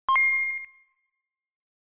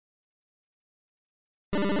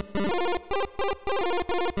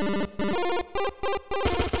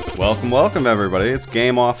Welcome everybody. It's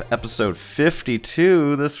Game Off episode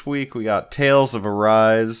 52. This week we got Tales of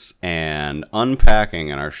Arise and Unpacking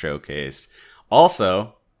in our showcase.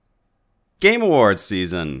 Also, Game Awards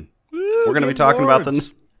season. We're going to be talking about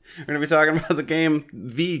the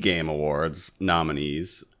Game Awards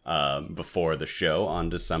nominees before the show on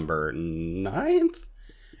December 9th.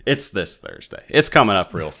 It's this Thursday. It's coming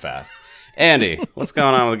up real fast. Andy, what's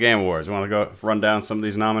going on with the Game Awards? You want to go run down some of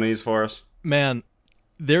these nominees for us? Man,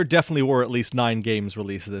 there definitely were at least 9 games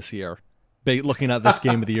released this year. Looking at this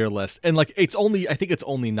Game of the Year list, and I think it's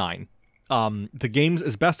only 9. The games,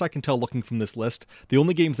 as best I can tell, looking from this list, the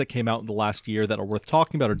only games that came out in the last year that are worth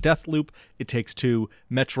talking about are Deathloop, It Takes Two,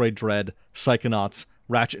 Metroid Dread, Psychonauts,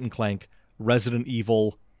 Ratchet and Clank, Resident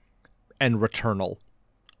Evil, and Returnal.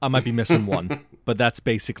 I might be missing one, but that's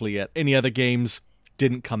basically it. Any other games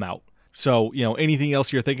didn't come out. So, anything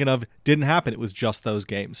else you're thinking of didn't happen. It was just those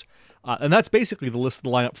games. And that's basically the list of the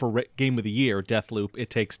lineup for Game of the Year: Deathloop, It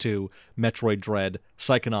Takes Two, Metroid Dread,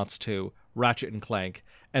 Psychonauts 2, Ratchet and Clank,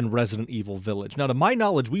 and Resident Evil Village. Now, to my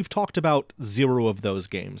knowledge, we've talked about 0 of those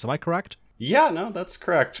games. Am I correct? Yeah, no, that's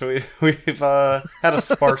correct. We've had a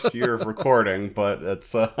sparse year of recording, but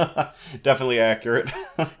it's definitely accurate.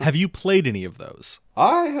 Have you played any of those?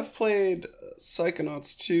 I have played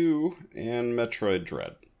Psychonauts 2 and Metroid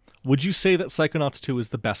Dread. Would you say that Psychonauts 2 is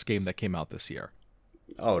the best game that came out this year?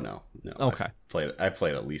 Oh, no. Okay. I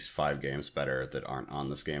played at least 5 games better that aren't on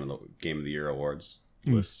this Game of the Year awards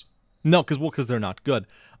list. No, because they're not good.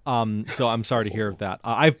 So I'm sorry to hear that.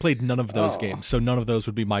 I've played none of those games, so none of those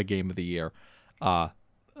would be my Game of the Year.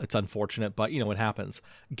 It's unfortunate, but it happens.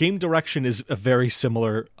 Game direction is a very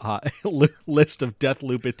similar list of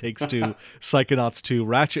Deathloop, It Takes Two, Psychonauts 2,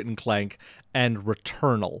 Ratchet and Clank, and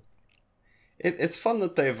Returnal. It's fun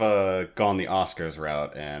that they've gone the Oscars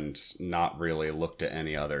route and not really looked at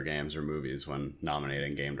any other games or movies when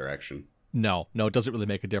nominating game direction. No, it doesn't really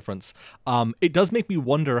make a difference. It does make me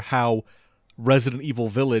wonder how Resident Evil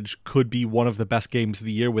Village could be one of the best games of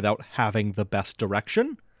the year without having the best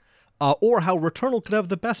direction, or how Returnal could have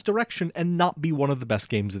the best direction and not be one of the best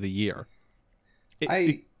games of the year.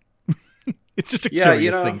 It's just a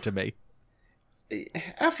curious thing to me.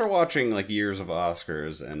 After watching years of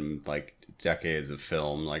Oscars and decades of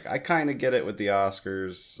film, I kind of get it with the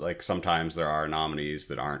Oscars. Sometimes there are nominees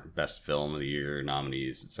that aren't best film of the year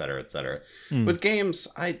nominees, etc., etc. With games,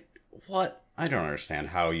 I don't understand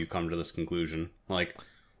how you come to this conclusion.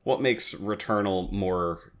 What makes Returnal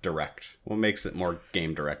more direct? What makes it more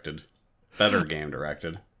game directed? Better game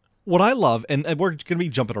directed? What I love, and we're going to be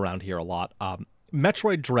jumping around here a lot,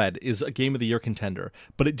 Metroid Dread is a Game of the Year contender,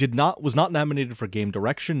 but it was not nominated for game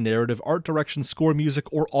direction, narrative, art direction, score,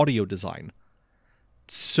 music, or audio design.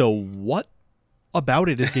 So what about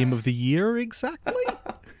it is Game of the Year exactly?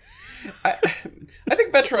 I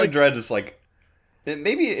think Metroid Dread is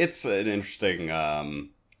maybe it's an interesting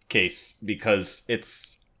case because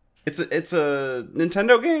it's a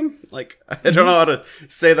Nintendo game. I don't know how to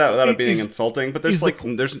say that without it being insulting, but there's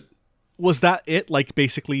Was that it?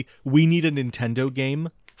 Basically, we need a Nintendo game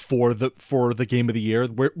for the Game of the Year.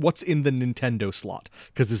 What's in the Nintendo slot?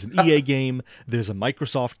 Because there's an EA game, there's a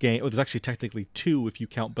Microsoft game. There's actually technically 2 if you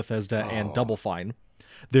count Bethesda and Double Fine.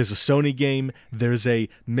 There's a Sony game. There's a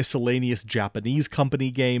miscellaneous Japanese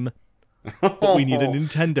company game. But we need a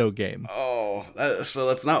Nintendo game. So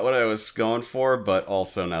that's not what I was going for, but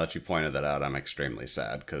also now that you pointed that out, I'm extremely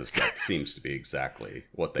sad because that seems to be exactly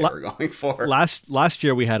what they were going for. Last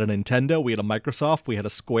year we had a Nintendo, we had a Microsoft, we had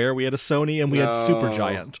a Square, we had a Sony, and we had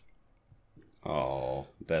Supergiant. Oh,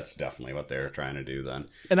 that's definitely what they were trying to do then.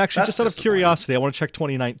 And actually, just out of curiosity, I want to check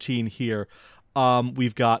 2019 here.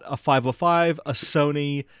 We've got a 505, a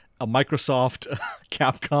Sony, a Microsoft,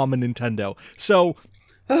 Capcom, and Nintendo. So...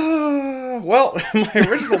 well, my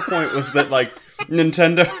original point was that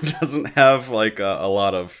Nintendo doesn't have a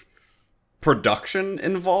lot of production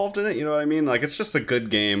involved in it. You know what I mean? It's just a good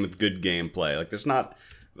game with good gameplay. There's not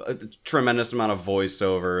a tremendous amount of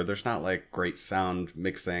voiceover. There's not great sound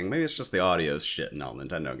mixing. Maybe it's just the audio's shit in all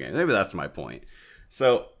Nintendo games. Maybe that's my point.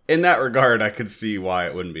 So in that regard, I could see why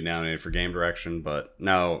it wouldn't be nominated for game direction. But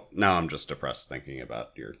now I'm just depressed thinking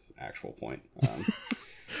about your actual point.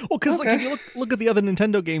 Well, because if you look at the other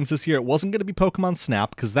Nintendo games this year, it wasn't going to be Pokemon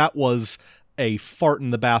Snap, because that was a fart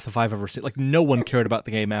in the bath if I've ever seen. No one cared about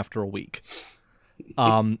the game after a week.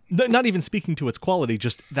 Not even speaking to its quality,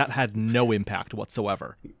 just that had no impact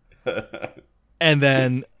whatsoever. And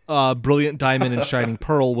then Brilliant Diamond and Shining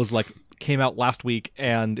Pearl came out last week,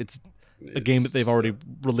 and it's a game that they've already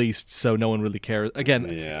released, so no one really cares.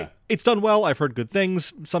 Again, it's done well. I've heard good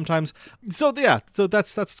things sometimes. So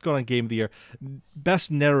that's what's going on Game of the Year.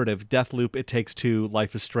 Best narrative: Deathloop, It Takes Two,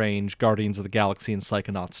 Life is Strange, Guardians of the Galaxy, and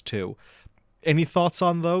Psychonauts 2. Any thoughts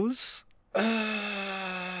on those?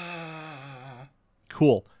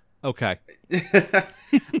 Cool. Okay. Because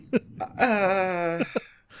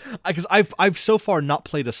I've so far not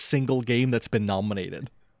played a single game that's been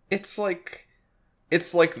nominated. It's like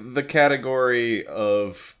the category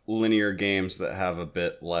of linear games that have a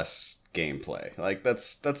bit less gameplay. Like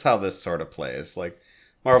that's how this sort of plays. Like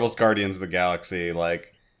Marvel's Guardians of the Galaxy,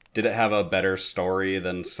 like, did it have a better story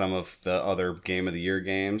than some of the other Game of the Year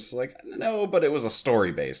games? Like, no, but it was a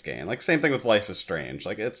story-based game. Like, same thing with Life is Strange.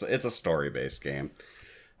 Like, it's a story-based game.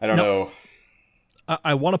 I don't know.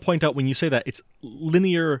 I want to point out when you say that, it's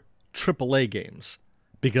linear AAA games.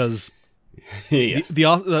 Because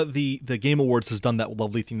the Game Awards has done that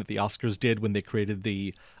lovely thing that the Oscars did when they created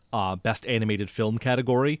the Best Animated Film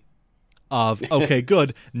category. Of, okay,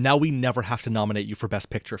 good, now we never have to nominate you for Best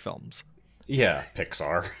Picture films. Yeah,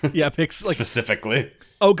 Pixar. Yeah, Pixar. Specifically.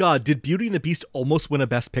 Oh god, did Beauty and the Beast almost win a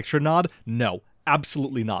Best Picture nod? No,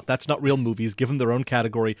 absolutely not. That's not real movies. Give them their own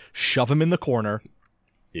category. Shove them in the corner.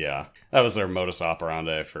 Yeah, that was their modus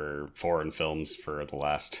operandi for foreign films for the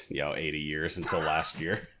last, 80 years until last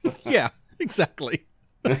year. Yeah, exactly.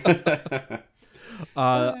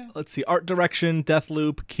 Let's see. Art direction: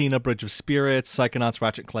 Deathloop, Kena, Bridge of Spirits, Psychonauts,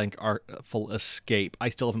 Ratchet & Clank, Artful Escape. I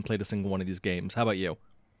still haven't played a single one of these games. How about you?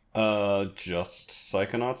 Just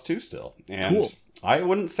Psychonauts 2 still. And cool. I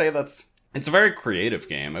wouldn't say it's a very creative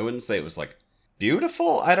game. I wouldn't say it was, like,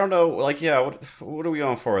 beautiful. I don't know. Like, yeah, what are we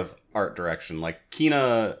going for with art direction? Like,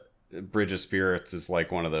 Kena, Bridge of Spirits is,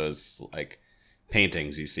 like, one of those, like,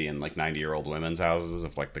 paintings you see in, like, 90-year-old women's houses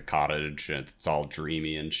of, like, the cottage, and it's all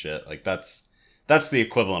dreamy and shit. Like, that's the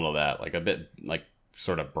equivalent of that. Like, a bit, like,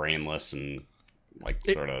 sort of brainless and, like,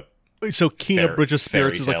 sort of... So Kena, Bridge of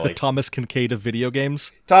Spirits is like the Thomas Kincaid of video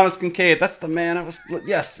games? Thomas Kincaid, that's the man.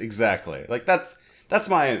 Yes, exactly. Like, that's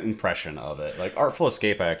my impression of it. Like, Artful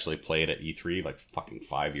Escape I actually played at E3 like fucking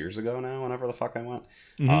 5 years ago now, whenever the fuck I went.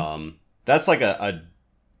 Mm-hmm. That's like a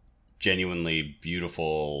genuinely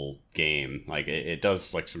beautiful game. Like, it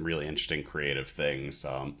does like some really interesting creative things.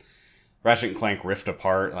 Ratchet & Clank Rift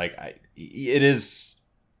Apart, like, it is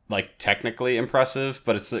like technically impressive,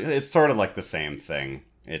 but it's sort of like the same thing.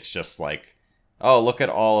 It's just like, oh, look at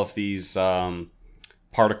all of these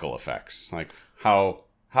particle effects. Like, how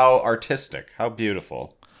artistic, how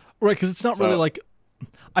beautiful. Right, because it's not really like...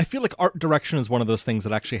 I feel like art direction is one of those things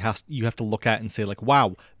that actually you have to look at and say, like,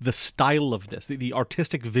 wow, the style of this, the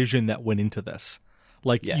artistic vision that went into this.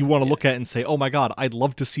 Like, you want to look at it and say, oh my god, I'd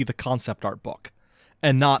love to see the concept art book.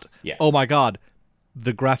 And not, oh my god,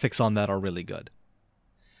 the graphics on that are really good.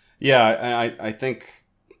 Yeah, and I think...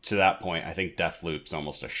 to that point, I think Deathloop's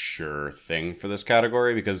almost a sure thing for this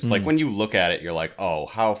category because, like, when you look at it, you're like, oh,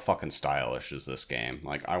 how fucking stylish is this game?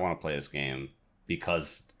 Like, I want to play this game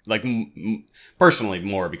because, like, personally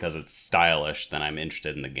more because it's stylish than I'm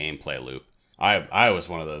interested in the gameplay loop. I was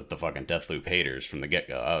one of the fucking Deathloop haters from the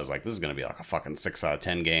get-go. I was like, this is going to be like a fucking 6 out of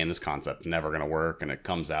 10 game. This concept's never going to work. And it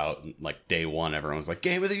comes out, and, like, day one, everyone's like,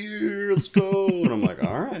 Game of the Year, let's go. And I'm like,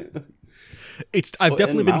 all right. I've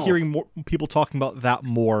definitely been hearing more people talking about that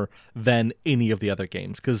more than any of the other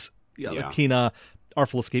games because like Kena,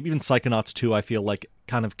 Artful Escape, even Psychonauts 2, I feel like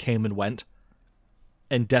kind of came and went,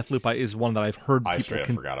 and Deathloop is one that I've heard. I straight up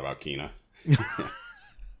forgot about Kena.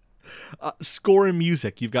 Score and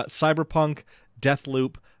music: you've got Cyberpunk,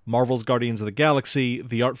 Deathloop, Marvel's Guardians of the Galaxy,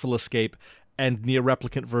 The Artful Escape, and Nier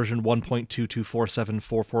Replicant version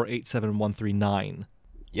 1.22474487139.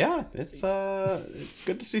 Yeah, it's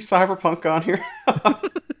good to see Cyberpunk on here.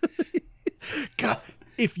 God,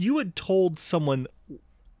 if you had told someone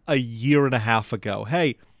a year and a half ago,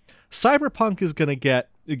 hey, Cyberpunk is going to get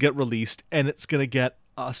released and it's going to get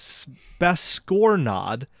a best score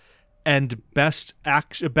nod and best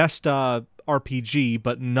RPG,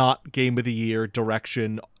 but not Game of the Year,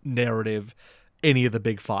 direction, narrative, any of the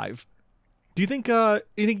big five. Do you think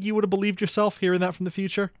you would have believed yourself hearing that from the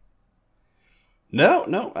future?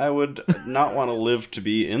 No, I would not want to live to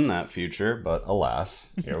be in that future, but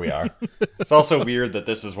alas, here we are. It's also weird that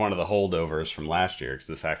this is one of the holdovers from last year, because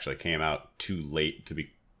this actually came out too late to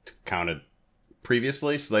be counted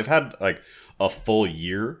previously, so they've had, like, a full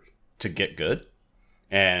year to get good,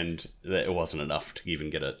 and it wasn't enough to even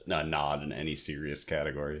get a nod in any serious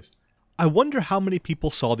categories. I wonder how many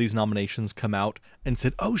people saw these nominations come out and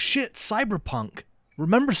said, oh shit, Cyberpunk!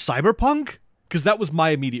 Remember Cyberpunk? Because that was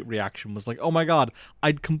my immediate reaction, was like, oh my god,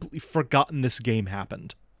 I'd completely forgotten this game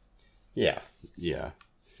happened. Yeah.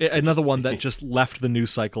 Another one that just left the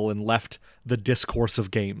news cycle and left the discourse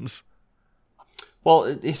of games. Well,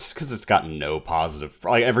 it's because it's gotten no positive.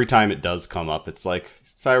 Like, every time it does come up, it's like,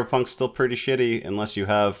 Cyberpunk's still pretty shitty unless you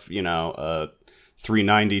have, a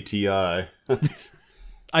 390 Ti.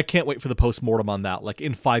 I can't wait for the post-mortem on that, like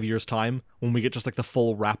in 5 years' time, when we get just like the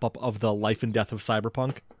full wrap-up of the life and death of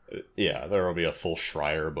Cyberpunk. Yeah, there will be a full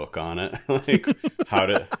Schreier book on it. Like, how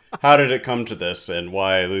did it come to this, and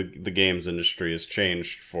why the games industry has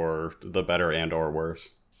changed for the better and or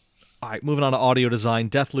worse. All right, moving on to audio design.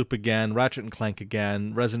 Deathloop again, Ratchet and Clank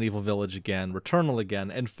again, Resident Evil Village again, Returnal again,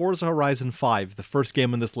 and Forza Horizon 5, the first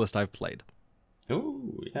game on this list I've played.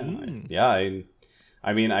 Ooh, yeah. Yeah,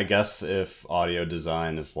 I mean, I guess if audio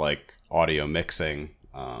design is like audio mixing,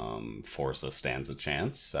 Forza stands a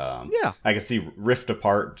chance. Yeah. I can see Rift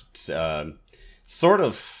Apart sort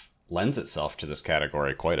of lends itself to this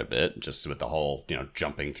category quite a bit, just with the whole,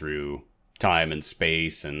 jumping through time and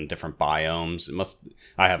space and different biomes.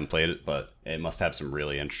 I haven't played it, but it must have some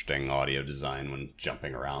really interesting audio design when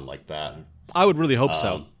jumping around like that. I would really hope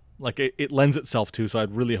so. Like, it lends itself to, so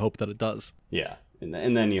I'd really hope that it does. Yeah. And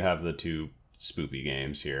then you have the two spoopy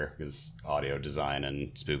games here, because audio design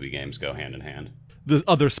and spoopy games go hand in hand. The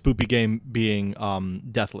other spoopy game being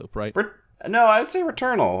Deathloop, right? No, I'd say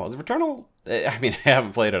Returnal. Returnal, I mean, I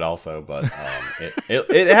haven't played it also, but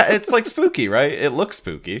it's like spooky, right? It looks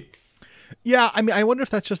spooky. Yeah, I mean, I wonder if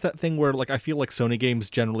that's just that thing where, like, I feel like Sony games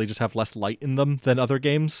generally just have less light in them than other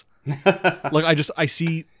games. Like, I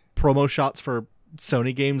see promo shots for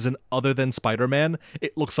Sony games, and other than Spider-Man,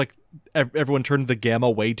 it looks like everyone turned the gamma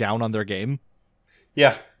way down on their game.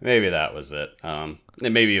 Yeah, maybe that was it. And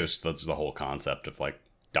maybe that's the whole concept of, like,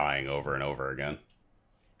 dying over and over again.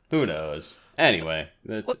 Who knows? Anyway.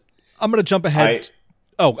 I'm going to jump ahead.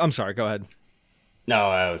 I'm sorry, go ahead. No,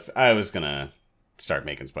 I was going to start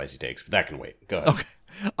making spicy takes, but that can wait. Go ahead. Okay.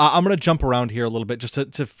 I'm going to jump around here a little bit just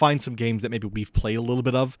to find some games that maybe we've played a little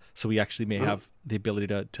bit of, so we actually may have the ability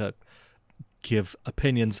to give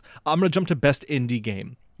opinions. I'm going to jump to Best Indie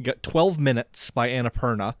Game. You got 12 Minutes by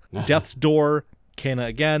Annapurna, Death's Door, Kana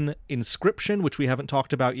Again, Inscription, which we haven't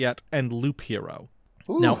talked about yet, and Loop Hero.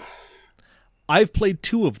 Ooh. Now, I've played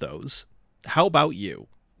 2 of those. How about you?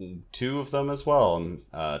 2 of them as well.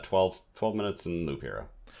 12 Minutes and Loop Hero.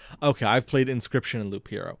 Okay, I've played Inscription and Loop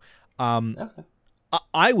Hero. Okay.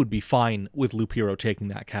 I would be fine with Loop Hero taking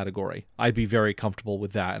that category. I'd be very comfortable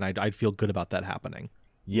with that, and I'd feel good about that happening.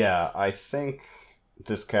 Yeah, I think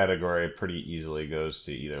this category pretty easily goes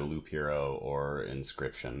to either Loop Hero or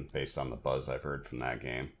Inscription, based on the buzz I've heard from that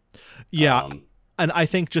game. Yeah, and I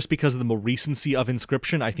think just because of the more recency of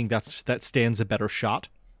Inscription, I think that stands a better shot.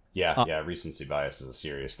 Yeah, recency bias is a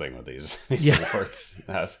serious thing with these awards.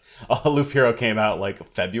 Loop Hero came out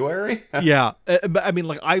like February. Yeah, but I mean,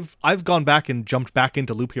 like I've gone back and jumped back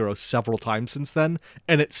into Loop Hero several times since then,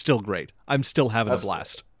 and it's still great. I'm still having a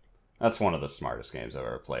blast. That's one of the smartest games I've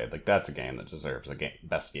ever played. Like, that's a game that deserves a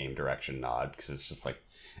best game direction nod, because it's just like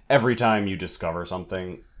every time you discover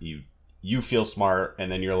something, you feel smart,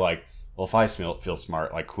 and then you're like, well, if I feel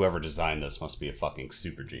smart, like whoever designed this must be a fucking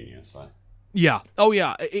super genius. Yeah. Oh,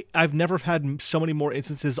 yeah. I've never had so many more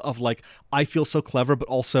instances of, like, I feel so clever, but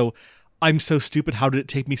also I'm so stupid. How did it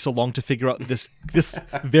take me so long to figure out this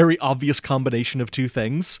very obvious combination of two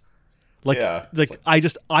things? Like, yeah,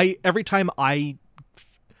 every time I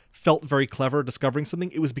felt very clever discovering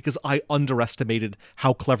something, it was because I underestimated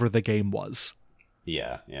how clever the game was.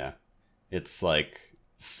 Yeah. It's like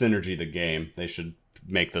Synergy the game. They should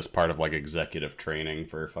make this part of, like, executive training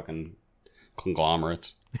for fucking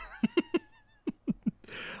conglomerates.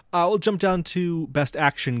 We'll jump down to Best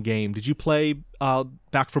Action Game. Did you play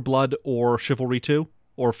Back 4 Blood or Chivalry 2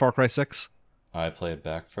 or Far Cry 6? I played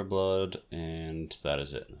Back 4 Blood, and that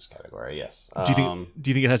is it in this category, yes. Do you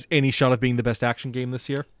think it has any shot of being the best action game this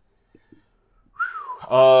year?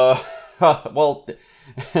 Well,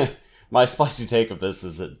 my spicy take of this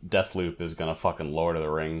is that Deathloop is gonna fucking Lord of the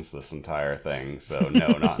Rings this entire thing, so no,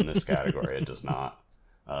 not in this category, it does not.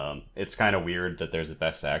 It's kind of weird that there's a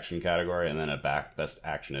best action category and then a best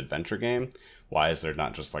action adventure game. Why is there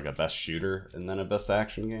not just like a best shooter and then a best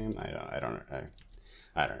action game? I don't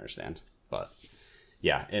understand. But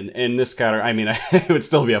yeah, in this category, I mean, it would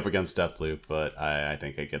still be up against Deathloop, but I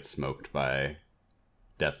think it gets smoked by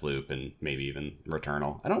Deathloop and maybe even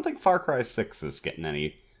Returnal. I don't think Far Cry 6 is getting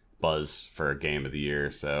any buzz for a game of the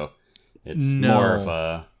year, so it's more of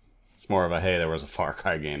a hey, there was a Far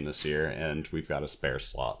Cry game this year, and we've got a spare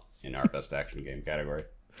slot in our best action game category.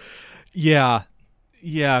 Yeah,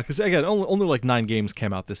 because again, only like 9 games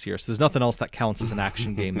came out this year, so there's nothing else that counts as an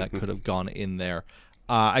action game that could have gone in there.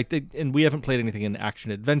 I think, and we haven't played anything in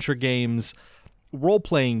action adventure games.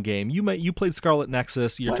 role-playing game. You played Scarlet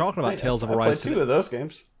Nexus. You're talking about Tales of Arise. I played 2 of those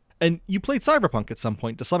games. And you played Cyberpunk at some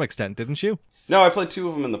point to some extent, didn't you? No, I played 2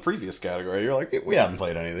 of them in the previous category. You're like, we haven't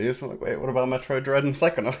played any of these. I'm like, wait, what about Metroid Dread and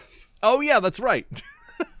Psychonauts? Oh yeah, that's right.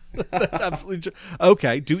 That's absolutely true.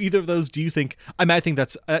 Okay, do either of those? Do you think? I mean, I think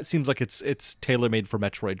that seems like it's tailor made for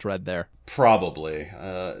Metroid Dread there. Probably.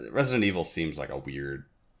 Resident Evil seems like a weird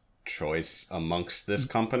choice amongst this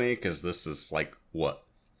company because this is like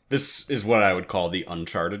this is what I would call the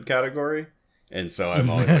Uncharted category, and so I'm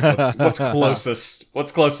always like,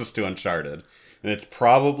 what's closest to Uncharted, and it's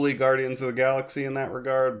probably Guardians of the Galaxy in that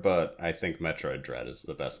regard, but I think Metroid Dread is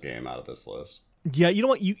the best game out of this list. Yeah, you know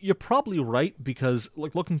what? You're probably right because,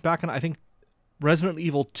 like, looking back on it, I think Resident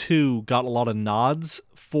Evil 2 got a lot of nods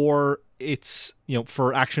for its,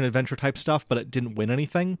 for action adventure type stuff, but it didn't win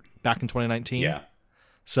anything back in 2019. Yeah.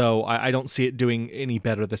 So I don't see it doing any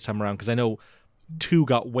better this time around because I know 2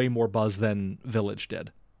 got way more buzz than Village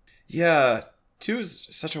did. Yeah, 2 is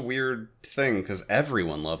such a weird thing because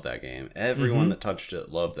everyone loved that game. Everyone that touched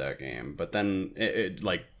it loved that game. But then it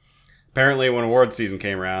like, apparently when award season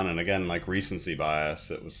came around, and again, like recency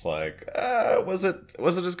bias, it was like, was it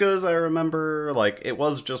as good as I remember? Like, it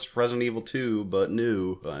was just Resident Evil 2, but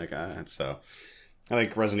new. Like, so I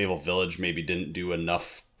think Resident Evil Village maybe didn't do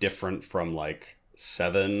enough different from like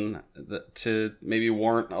 7 to maybe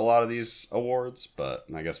warrant a lot of these awards, but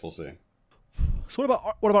I guess we'll see. So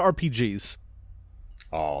what about RPGs?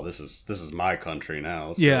 Oh, this is my country now.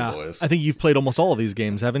 Let's go, boys. I think you've played almost all of these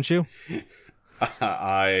games, haven't you?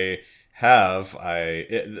 I have.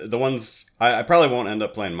 The ones I probably won't end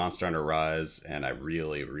up playing Monster Hunter Rise, and I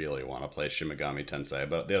really, really want to play Shin Megami Tensei,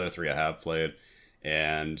 but the other 3 I have played,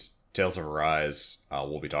 and Tales of Arise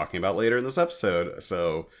we'll be talking about later in this episode.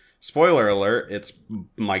 So, spoiler alert, it's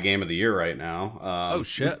my game of the year right now. Oh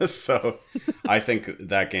shit! So, I think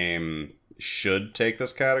that game should take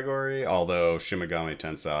this category, although Shin Megami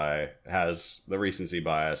Tensei has the recency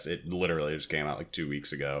bias. It literally just came out like 2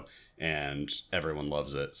 weeks ago, and everyone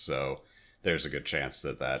loves it, so there's a good chance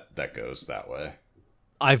that goes that way.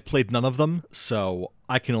 I've played none of them, so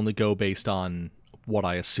I can only go based on what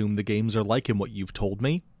I assume the games are like and what you've told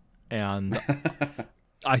me, and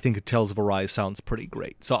I think Tales of Arise sounds pretty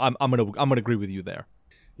great. So I'm gonna agree with you there.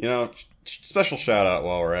 Special shout out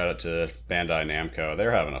while we're at it to Bandai Namco.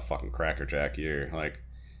 They're having a fucking crackerjack year. Like,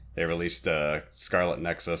 they released Scarlet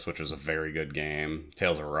Nexus, which was a very good game.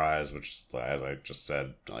 Tales of Arise, which is, as I just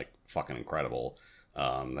said, like, fucking incredible.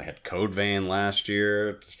 They had Code Vein last year.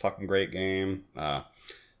 It's a fucking great game. I'm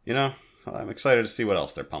excited to see what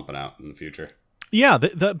else they're pumping out in the future. Yeah,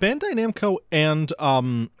 the Bandai Namco and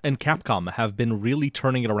Capcom have been really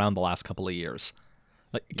turning it around the last couple of years.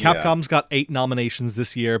 Like, Capcom's got 8 nominations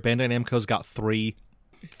this year. Bandai Namco's got 3.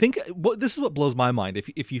 This is what blows my mind.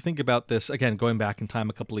 If you think about this, again, going back in time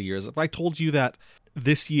a couple of years, if I told you that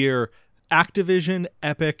this year Activision,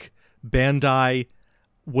 Epic, Bandai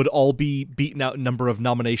would all be beaten out in number of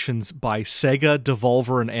nominations by Sega,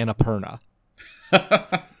 Devolver, and Annapurna.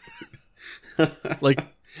 Like,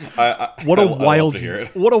 what a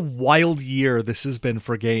wild year this has been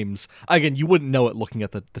for games. Again, you wouldn't know it looking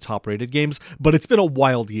at the top rated games, but it's been a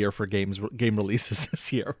wild year for game releases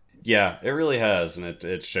this year. Yeah, it really has, and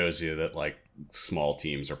it shows you that, like, small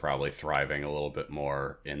teams are probably thriving a little bit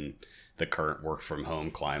more in the current work from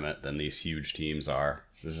home climate than these huge teams are.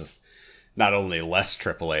 So it's just not only less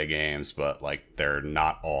AAA games, but like they're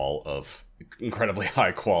not all of incredibly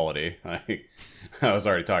high quality. I was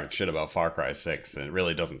already talking shit about Far Cry 6, and it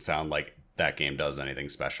really doesn't sound like that game does anything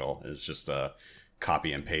special. It's just a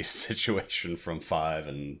copy and paste situation from 5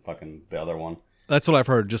 and fucking the other one. That's what I've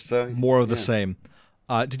heard, just more of the same.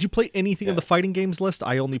 Did you play anything on the fighting games list?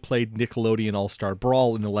 I only played Nickelodeon All-Star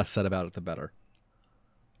Brawl, and the less said about it, the better.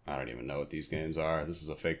 I don't even know what these games are. This is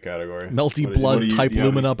a fake category. Melty Blood, Type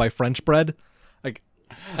Lumina by French Bread. Like,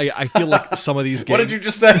 I feel like some of these games... What did you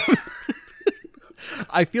just say?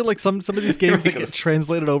 I feel like some of these games that get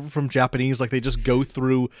translated over from Japanese, like they just go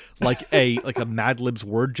through like a Mad Libs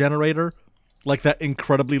word generator, like that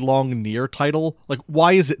incredibly long Nier title. Like,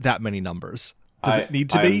 why is it that many numbers? Does it need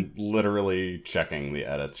to be? I'm literally checking the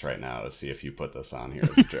edits right now to see if you put this on here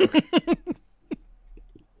as a joke.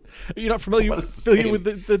 You're not familiar with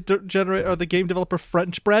the generator or the game developer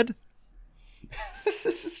French Bread?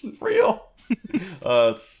 This is real.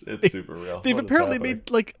 It's super real. They've apparently made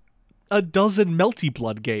like a dozen Melty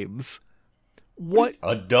Blood games. What?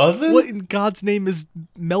 A dozen? What in God's name is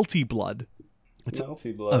Melty Blood? It's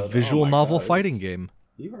Melty Blood. A visual novel fighting game.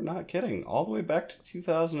 You are not kidding. All the way back to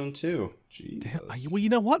 2002. Jesus. Well, you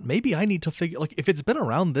know what? Maybe I need to figure, like, if it's been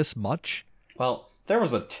around this much. Well, there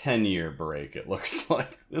was a 10-year break, it looks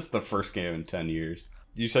like. This is the first game in 10 years.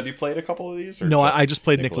 You said you played a couple of these? Or no, I just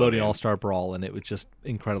played Nickelodeon All-Star Brawl, and it was just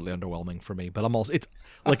incredibly underwhelming for me. But it's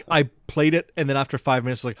like I played it, and then after 5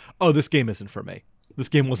 minutes, like, oh, this game isn't for me. This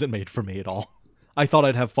game wasn't made for me at all. I thought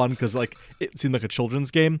I'd have fun because like it seemed like a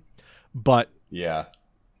children's game, but yeah,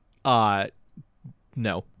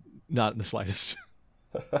 no, not in the slightest.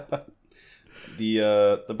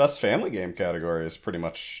 The best family game category is pretty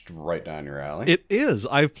much right down your alley. It is.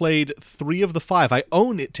 I've played 3 of the 5. I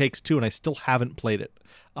own It Takes Two, and I still haven't played it.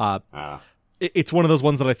 It's one of those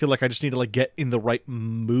ones that I feel like I just need to like get in the right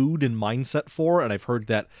mood and mindset for, and I've heard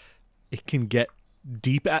that it can get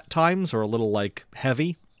deep at times or a little like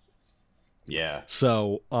heavy. Yeah.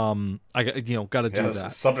 So I got to do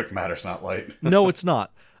that. Subject matter's not light. No, it's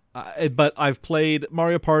not. But I've played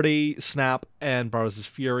Mario Party, Snap, and Bowser's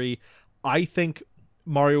Fury. I think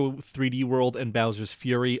Mario 3D World and Bowser's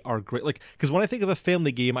Fury are great. Like, because when I think of a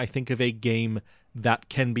family game, I think of a game that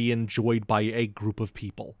can be enjoyed by a group of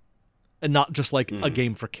people, and not just like a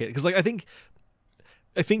game for kids. Because like I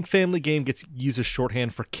think family game gets used as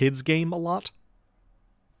shorthand for kids game a lot,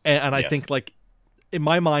 and I think like in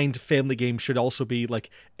my mind, family game should also be like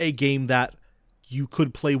a game that you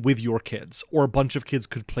could play with your kids or a bunch of kids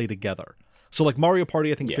could play together. So like Mario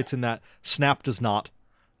Party, I think fits in that. Snap does not.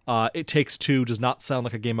 It Takes Two does not sound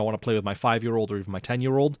like a game I want to play with my 5-year-old or even my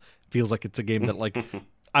 10-year-old. Feels like it's a game that like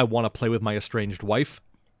I want to play with my estranged wife.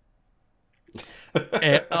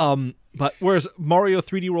 But whereas Mario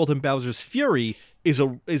 3D World and Bowser's Fury is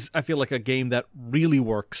I feel like a game that really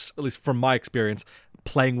works, at least from my experience,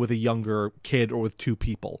 playing with a younger kid or with 2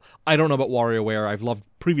 people. I don't know about WarioWare. I've loved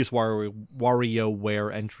previous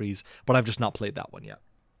WarioWare entries, but I've just not played that one yet.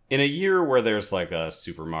 In a year where there's like a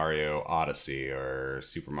Super Mario Odyssey or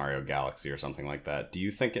Super Mario Galaxy or something like that, do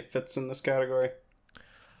you think it fits in this category?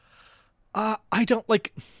 I don't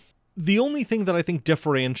like. The only thing that I think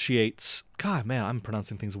differentiates... God, man, I'm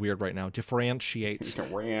pronouncing things weird right now. Differentiates.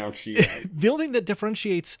 The only thing that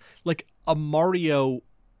differentiates like a Mario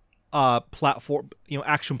platform,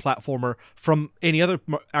 action platformer from any other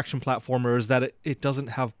action platformer is that it doesn't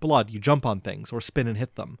have blood. You jump on things or spin and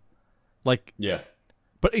hit them. Like, yeah.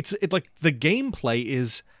 But it's like the gameplay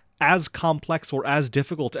is as complex or as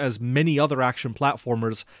difficult as many other action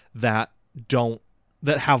platformers that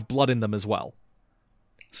have blood in them as well.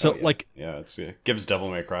 So it gives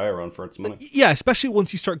Devil May Cry a run for its money. Yeah, especially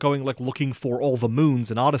once you start going like looking for all the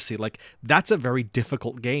moons in Odyssey, like that's a very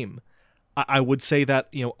difficult game. I would say that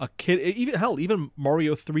a kid, even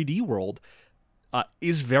Mario 3D World,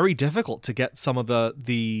 is very difficult to get some of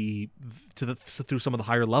through some of the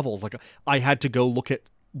higher levels. Like I had to go look at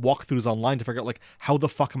walkthroughs online to figure out like how the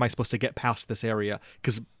fuck am I supposed to get past this area,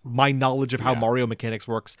 because my knowledge of how Mario mechanics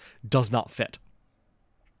works does not fit.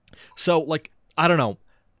 So like I don't know,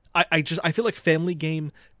 I feel like family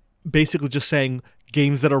game basically just saying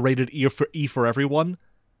games that are rated E for everyone.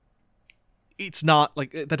 It's not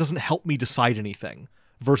like that doesn't help me decide anything.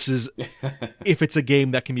 Versus if it's a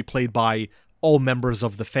game that can be played by all members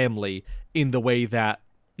of the family in the way that,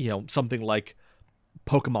 something like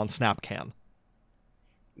Pokemon Snap can.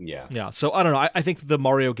 Yeah. Yeah. So I don't know. I think the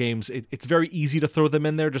Mario games, it's very easy to throw them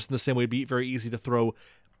in there, just in the same way it'd be very easy to throw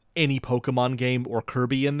any Pokemon game or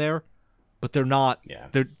Kirby in there. But they're not,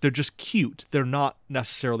 they're just cute. They're not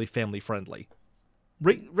necessarily family friendly.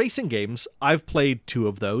 Racing games, I've played 2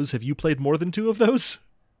 of those. Have you played more than 2 of those?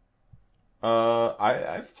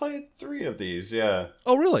 I've played 3 of these, yeah.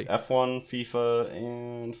 Oh, really? F1, FIFA,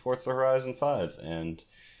 and Forza Horizon 5. And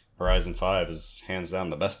Horizon 5 is hands down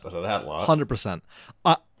the best out of that lot. 100%.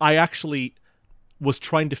 I actually was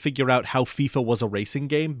trying to figure out how FIFA was a racing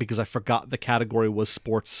game because I forgot the category was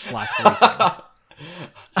sports/racing.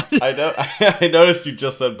 I noticed you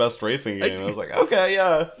just said best racing game. I was like, okay,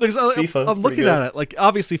 yeah. I'm looking at it. Like,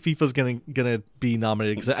 obviously, FIFA's gonna be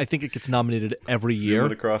nominated because I think it gets nominated every year.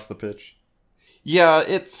 Zoom it across the pitch. Yeah,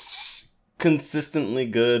 it's consistently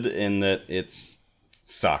good in that it's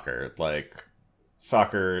soccer. Like,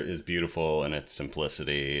 soccer is beautiful in its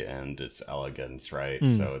simplicity and its elegance, right?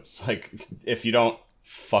 So it's like, if you don't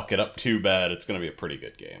fuck it up too bad, it's gonna be a pretty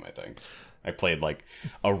good game, I think. I played like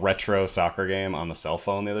a retro soccer game on the cell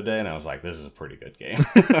phone the other day, and I was like, this is a pretty good game.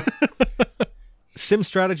 Sim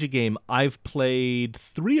strategy game, I've played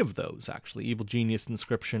 3 of those, actually. Evil Genius,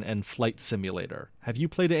 Inscription, and Flight Simulator. Have you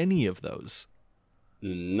played any of those?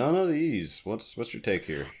 None of these. What's your take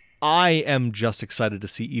here? I am just excited to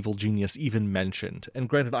see Evil Genius even mentioned. And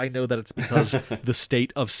granted, I know that it's because the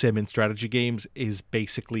state of sim and strategy games is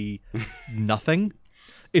basically nothing.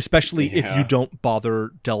 Especially if you don't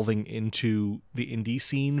bother delving into the indie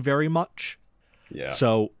scene very much. Yeah.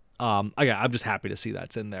 So I'm just happy to see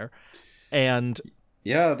that's in there. And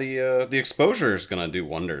yeah, the exposure is gonna do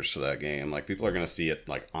wonders for that game. Like, people are gonna see it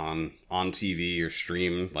like on TV or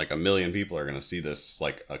stream. Like, 1 million people are gonna see this,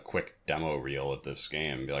 like a quick demo reel of this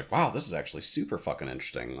game and be like, wow, this is actually super fucking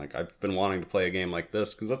interesting. Like, I've been wanting to play a game like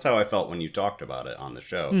this, because that's how I felt when you talked about it on the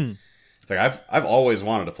show. Like, I've always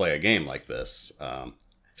wanted to play a game like this.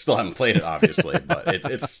 Still haven't played it, obviously, but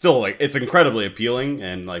it's still, like, it's incredibly appealing,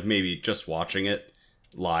 and like maybe just watching it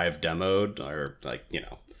live demoed or, like, you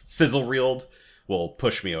know, sizzle reeled will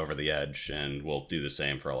push me over the edge, and will do the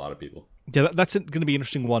same for a lot of people. Yeah, that's going to be an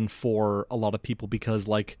interesting one for a lot of people, because,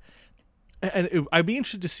 like, I'd be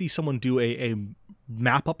interested to see someone do a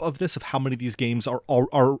map up of this, of how many of these games are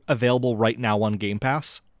available right now on Game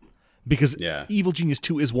Pass. Because Evil Genius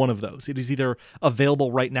 2 is one of those. It is either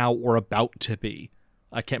available right now or about to be.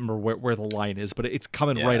 I can't remember where the line is, but it's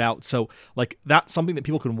coming right out. So, like, that's something that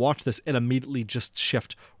people can watch this and immediately just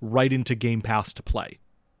shift right into Game Pass to play.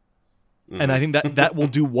 And I think that will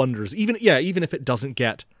do wonders. Even if it doesn't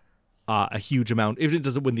get a huge amount, if it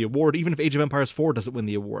doesn't win the award, even if Age of Empires 4 doesn't win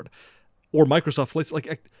the award, or Microsoft Flights,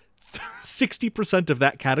 like 60% of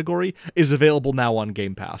that category is available now on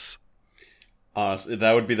Game Pass. Honestly,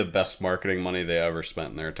 that would be the best marketing money they ever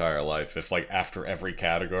spent in their entire life. If, like, after every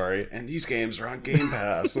category, and these games are on Game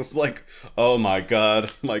Pass, it's like, oh my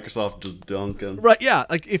god, Microsoft just dunking. Right? Yeah.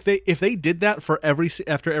 Like, if they did that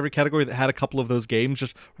after every category that had a couple of those games,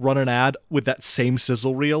 just run an ad with that same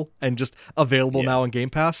sizzle reel and just available now on Game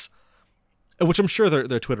Pass, which I'm sure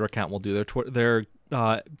their Twitter account will do. Their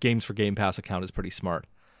Games for Game Pass account is pretty smart.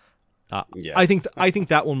 I think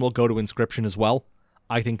that one will go to Inscription as well.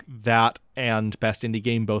 I think that and Best Indie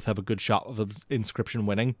Game both have a good shot of Inscription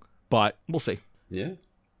winning, but we'll see. Yeah.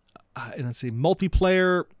 And let's see,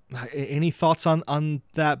 multiplayer. Any thoughts on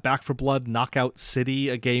that? Back 4 Blood, Knockout City,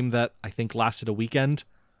 a game that I think lasted a weekend.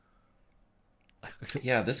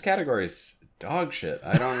 Yeah, this category is dog shit.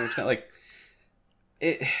 I don't understand.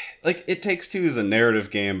 It Takes Two is a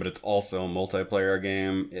narrative game, but it's also a multiplayer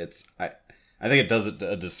game. I think it does it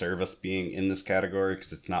a disservice being in this category,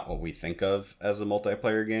 because it's not what we think of as a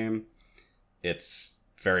multiplayer game. It's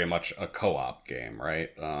very much a co-op game,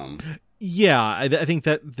 right? I think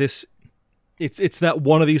that it's that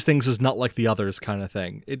one of these things is not like the others kind of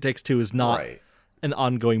thing. It Takes Two is not an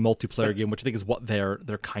ongoing multiplayer game, which I think is what they're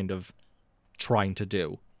kind of trying to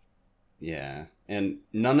do. Yeah. And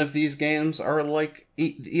none of these games are like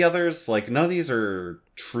the others. Like, none of these are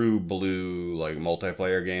true blue, like,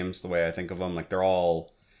 multiplayer games the way I think of them. Like, they're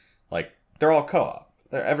all co-op.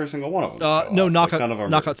 Every single one of them is co-op. No,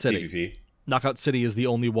 Knockout City. PvP. Knockout City is the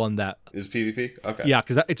only one that is PvP. Okay. Yeah,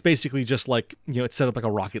 because it's basically just like, you know, it's set up like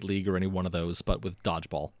a Rocket League or any one of those, but with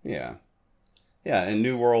dodgeball. Yeah. Yeah, and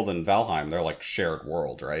New World and Valheim, they're like shared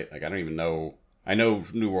world, right? Like, I don't even know. I know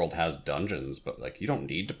New World has dungeons, but, like, you don't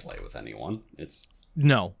need to play with anyone. It's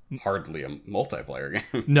hardly a multiplayer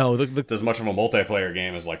game. No, it's as much of a multiplayer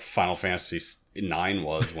game as, like, Final Fantasy IX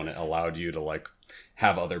was, when it allowed you to, like,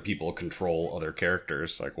 have other people control other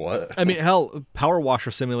characters. Like, what? I mean, hell, Power Washer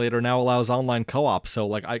Simulator now allows online co-op, so,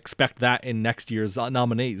 like, I expect that in next year's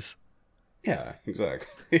nominees. Yeah,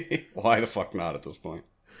 exactly. Why the fuck not at this point?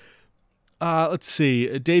 Let's see.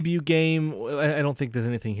 A debut game. I don't think there's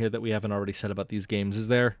anything here that we haven't already said about these games. Is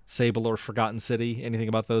there? Sable or Forgotten City? Anything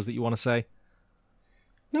about those that you want to say?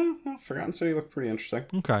 No. Forgotten City looked pretty interesting.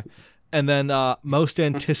 Okay. And then most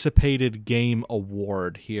anticipated game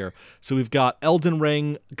award here. So we've got Elden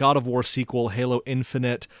Ring, God of War sequel, Halo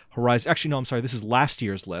Infinite, Horizon. Actually, no, I'm sorry. This is last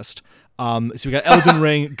year's list. So we got Elden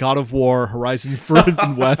Ring, God of War, Horizon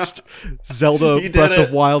Forbidden West, Zelda Breath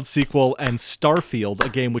of Wild sequel, and Starfield, a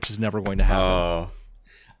game which is never going to happen. All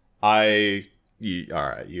right. You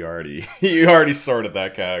already sorted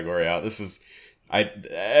that category out. This is,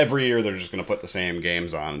 every year they're just gonna put the same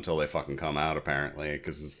games on until they fucking come out, apparently,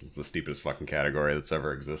 because this is the stupidest fucking category that's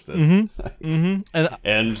ever existed.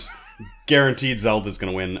 And guaranteed Zelda's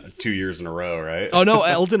gonna win 2 years in a row, right? Oh no,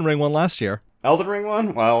 Elden Ring won last year. Elden Ring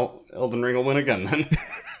won? Well, Elden Ring will win again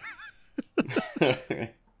then.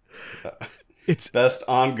 It's best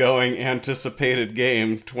ongoing anticipated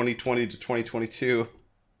game 2020 to 2022,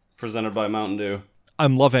 presented by Mountain Dew.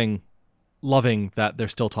 I'm loving that they're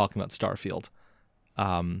still talking about Starfield.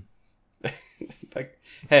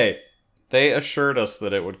 Hey, they assured us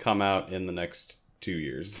that it would come out in the next 2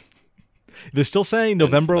 years. They're still saying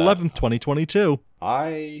November 11th, 2022.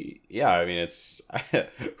 I mean, it's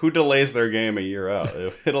who delays their game a year out?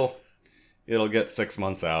 It'll get 6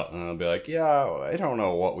 months out, and I'll be like, yeah, I don't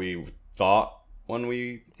know what we thought when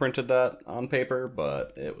we printed that on paper,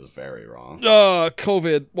 but it was very wrong.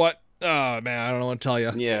 COVID. What? Oh man, I don't know what to tell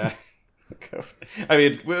you. Yeah. I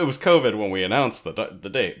mean, it was COVID when we announced the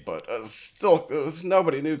date, but still,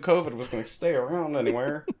 nobody knew COVID was going to stay around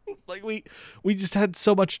anywhere. Like we just had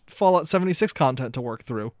so much Fallout 76 content to work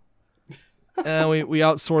through, and we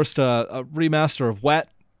outsourced a remaster of Wet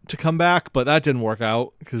to come back, but that didn't work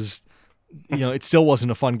out because it still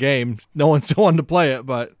wasn't a fun game. No one still wanted to play it,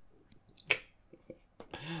 but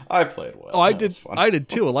I played Wet. Oh, I did. I did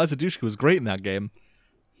too. Eliza Dushku was great in that game.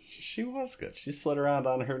 She was good. She slid around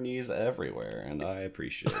on her knees everywhere, and I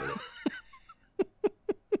appreciate it.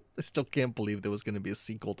 I still can't believe there was going to be a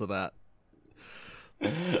sequel to that.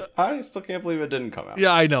 I still can't believe it didn't come out.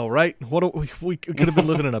 Yeah, I know, right? We could have been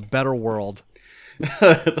living in a better world.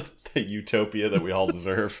 The utopia that we all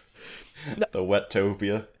deserve. The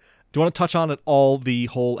Wetopia. Do you want to touch on at all the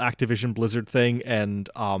whole Activision Blizzard thing and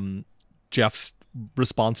Jeff's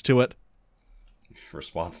response to it?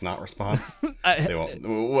 Response, not response. They won't.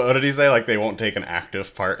 What did he say? Like, they won't take an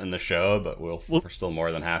active part in the show, but we're still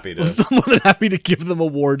more than happy to. We're still more than happy to give them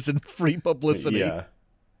awards and free publicity. Yeah.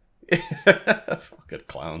 Fucking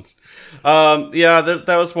clowns. Yeah,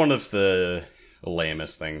 that was one of the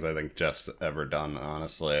lamest things I think Jeff's ever done,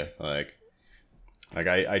 honestly. Like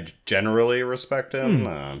I generally respect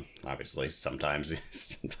him. Obviously, sometimes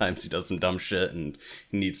he does some dumb shit, and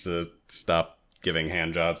he needs to stop giving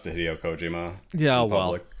hand jobs to Hideo Kojima. Yeah, in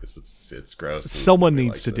public, because it's gross. Someone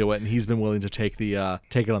needs to do it, and he's been willing to take it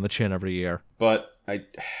on the chin every year. But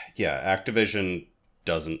Activision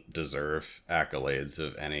doesn't deserve accolades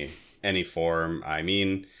of any form. I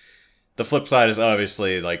mean, the flip side is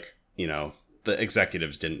obviously, like, the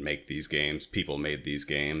executives didn't make these games. People made these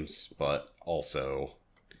games, but also,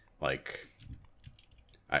 like,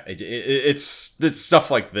 it's stuff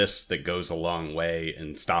like this that goes a long way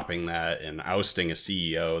in stopping that and ousting a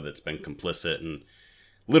CEO that's been complicit in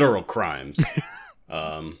literal crimes.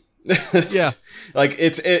 Yeah, like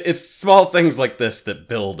it's small things like this that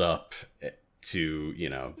build up to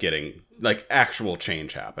getting like actual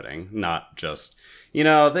change happening, not just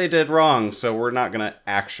they did wrong, so we're not gonna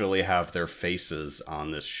actually have their faces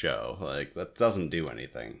on this show. Like, that doesn't do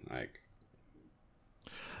anything. Like,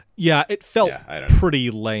 yeah, it felt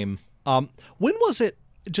pretty lame. When was it?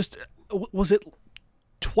 Was it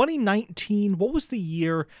 2019? What was the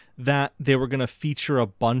year that they were gonna feature a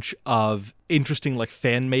bunch of interesting, like,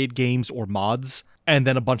 fan-made games or mods, and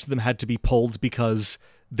then a bunch of them had to be pulled because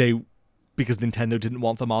Nintendo didn't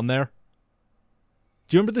want them on there?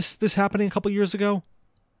 Do you remember this happening a couple years ago?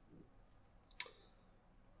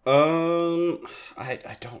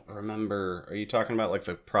 I don't remember. Are you talking about, like,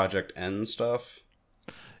 the Project N stuff?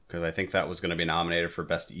 Because I think that was going to be nominated for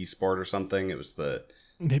Best Esport or something. It was the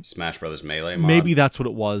Smash Brothers Melee mod. Maybe that's what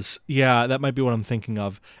it was. Yeah, that might be what I'm thinking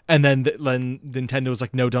of. And then Nintendo was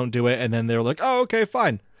like, no, don't do it. And then they were like, oh, okay,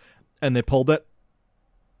 fine. And they pulled it.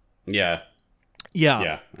 Yeah.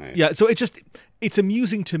 Yeah. So it's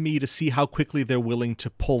amusing to me to see how quickly they're willing to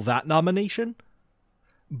pull that nomination,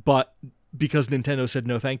 but because Nintendo said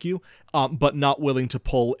no thank you, but not willing to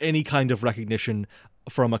pull any kind of recognition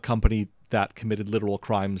from a company that committed literal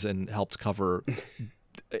crimes and helped cover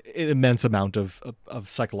an immense amount of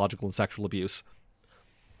psychological and sexual abuse.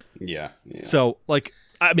 Yeah. So, like,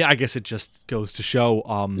 I mean, I guess it just goes to show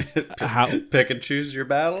how pick and choose your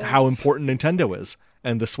battles, how important Nintendo is.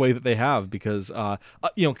 And the sway that they have, because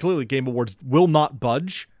clearly Game Awards will not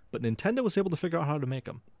budge, but Nintendo was able to figure out how to make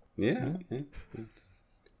them. Yeah.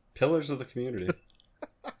 Pillars of the community.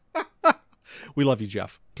 We love you,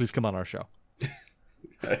 Jeff. Please come on our show.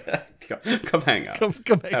 Come hang out.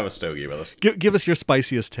 Come have a stogie with us. Give us your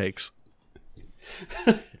spiciest takes.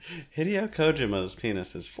 Hideo Kojima's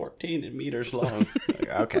penis is 14 meters long.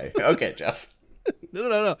 Okay, Jeff.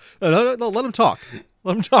 No. Let him talk.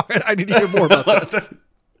 Let him talk. I need to hear more about this.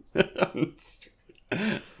 We're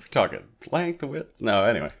talking length, width. No,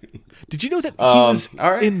 anyway. Did you know that he was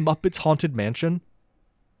in Muppets Haunted Mansion?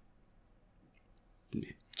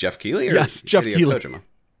 Jeff Keighley? Yes, Jeff Keighley. Kojima?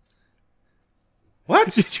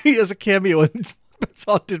 What? He has a cameo in Muppets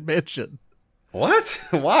Haunted Mansion. What?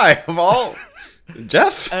 Why? Of all...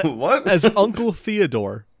 Jeff? What? As Uncle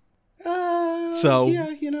Theodore. So...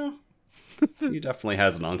 Yeah, he definitely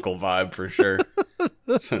has an uncle vibe for sure.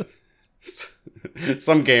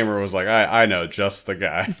 Some gamer was like, I know just the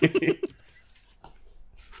guy. What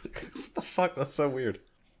the fuck? That's so weird.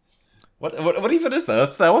 What even is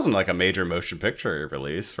that? That wasn't like a major motion picture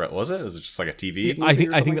release, right? Was it? Was it just like a TV movie?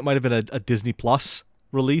 I think that might have been a Disney Plus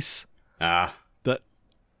release. But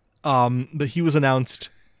he was announced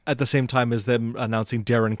at the same time as them announcing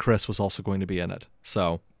Darren Criss was also going to be in it.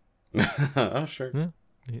 So, oh sure, yeah,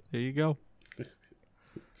 there you go.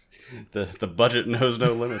 The budget knows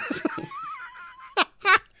no limits.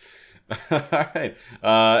 All right.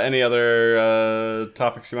 Any other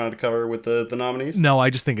topics you wanted to cover with the nominees? No, I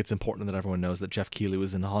just think it's important that everyone knows that Jeff Keighley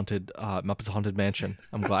was in Muppets Haunted Mansion.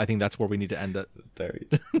 I think that's where we need to end it. There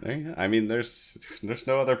you go. I mean, there's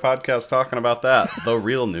no other podcast talking about that. The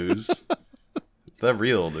real news. The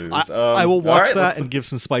real news. I will watch that and give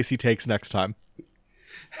some spicy takes next time.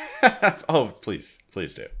 Oh, please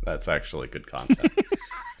do. That's actually good content.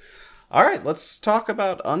 All right, let's talk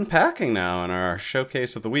about unpacking now in our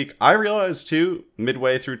showcase of the week. I realized, too,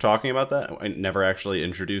 midway through talking about that, I never actually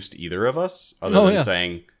introduced either of us, other than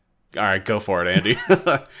saying, all right, go for it, Andy.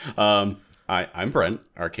 I'm Brent,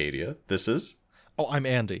 Arcadia. This is... Oh, I'm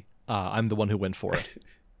Andy. I'm the one who went for it.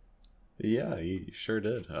 Yeah, you sure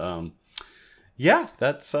did. Yeah,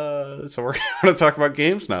 that's... so we're going to talk about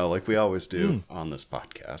games now, like we always do on this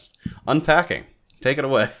podcast. Unpacking. Take it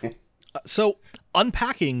away. So,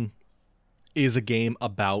 unpacking is a game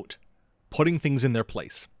about putting things in their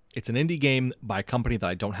place. It's an indie game by a company that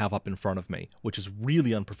I don't have up in front of me, which is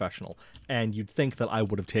really unprofessional. And you'd think that I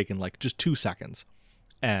would have taken like just 2 seconds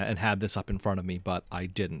and had this up in front of me, but I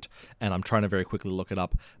didn't. And I'm trying to very quickly look it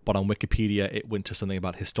up. But on Wikipedia, it went to something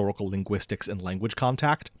about historical linguistics and language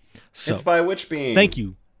contact. So, it's by Witchbeam. Thank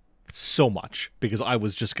you so much, because I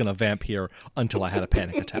was just going to vamp here until I had a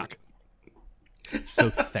panic attack. So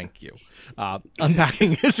thank you.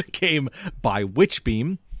 Unpacking is a game by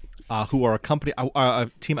Witchbeam, who are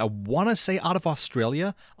a team I want to say out of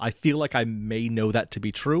Australia. I feel like I may know that to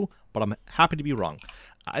be true, but I'm happy to be wrong.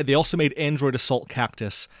 They also made Android Assault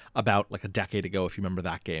Cactus about like a decade ago, if you remember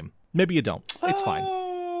that game. Maybe you don't. It's fine.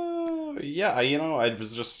 Yeah, I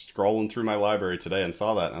was just scrolling through my library today and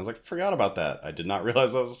saw that, and I was like, forgot about that. I did not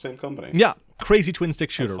realize that was the same company. Yeah, crazy twin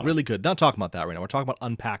stick shooter, really good. Not talking about that right now. We're talking about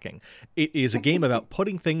unpacking. It is a game about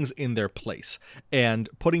putting things in their place and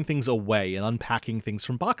putting things away and unpacking things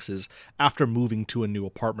from boxes after moving to a new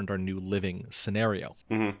apartment or new living scenario.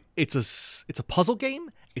 Mm-hmm. It's a puzzle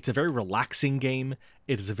game. It's a very relaxing game.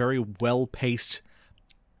 It is a very well-paced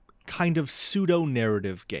kind of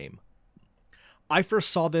pseudo-narrative game. I first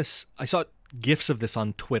saw this, I saw GIFs of this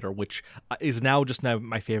on Twitter, which is now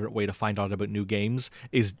my favorite way to find out about new games,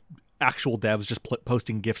 is actual devs just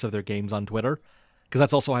posting GIFs of their games on Twitter. Because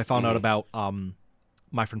that's also how I found out about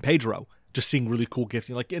my friend Pedro, just seeing really cool GIFs.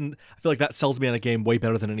 And I feel like that sells me on a game way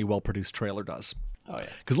better than any well-produced trailer does. Oh, yeah.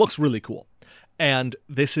 Because it looks really cool. And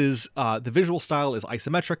this is, the visual style is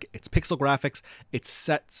isometric, it's pixel graphics, it's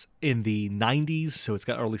set in the 90s, so it's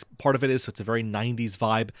got, or at least part of it is, so it's a very 90s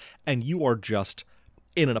vibe, and you are just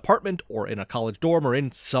in an apartment, or in a college dorm, or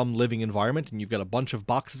in some living environment, and you've got a bunch of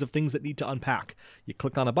boxes of things that need to unpack. You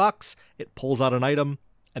click on a box, it pulls out an item,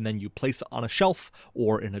 and then you place it on a shelf,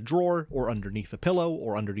 or in a drawer, or underneath a pillow,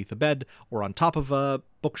 or underneath a bed, or on top of a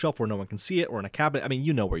bookshelf where no one can see it, or in a cabinet. I mean,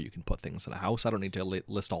 you know where you can put things in a house. I don't need to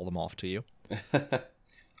list all of them off to you.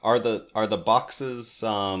 Are the boxes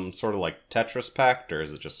sort of like Tetris packed, or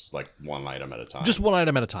is it just like one item at a time? Just one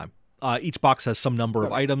item at a time. Each box has some number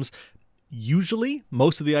of items. Usually,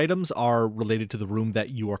 most of the items are related to the room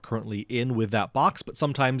that you are currently in with that box, but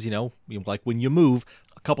sometimes, like when you move,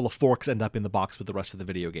 a couple of forks end up in the box with the rest of the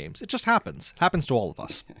video games. It just happens. It happens to all of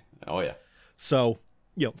us. Oh, yeah. So,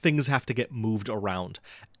 things have to get moved around.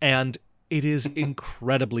 And it is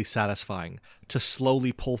incredibly satisfying to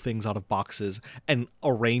slowly pull things out of boxes and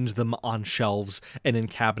arrange them on shelves and in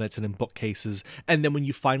cabinets and in bookcases. And then when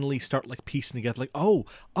you finally start like piecing together, like, oh,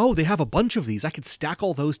 they have a bunch of these. I could stack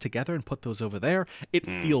all those together and put those over there. It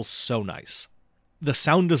feels so nice. The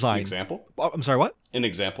sound design. An example? I'm sorry, what? An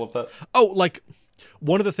example of that? Oh, like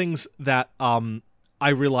one of the things that I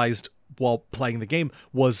realized while playing the game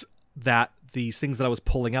was that these things that I was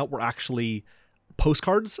pulling out were actually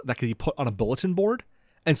postcards that could be put on a bulletin board.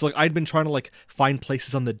 And so I'd been trying to find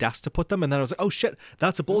places on the desk to put them, and then I was like, oh shit,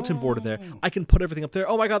 that's a bulletin board in there. I can put everything up there.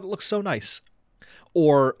 Oh my god, it looks so nice.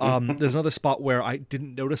 Or there's another spot where I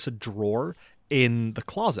didn't notice a drawer in the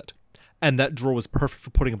closet, and that drawer was perfect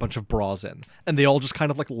for putting a bunch of bras in, and they all just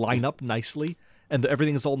kind of line up nicely, and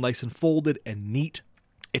everything is all nice and folded and neat.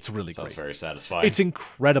 It's really great. Sounds very satisfying. It's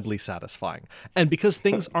incredibly satisfying. And because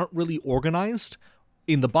things aren't really organized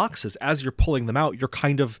in the boxes, as you're pulling them out,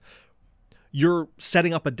 you're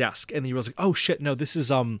setting up a desk, and you realize, oh shit, no, this is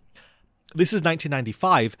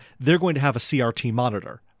 1995. They're going to have a CRT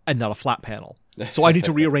monitor and not a flat panel. So I need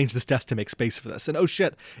to rearrange this desk to make space for this. And oh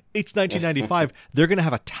shit, it's 1995. They're going to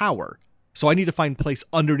have a tower. So I need to find place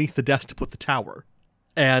underneath the desk to put the tower.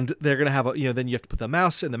 And they're going to have then you have to put the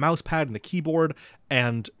mouse and the mouse pad and the keyboard.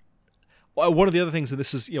 And one of the other things, and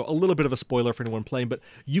this is, a little bit of a spoiler for anyone playing, but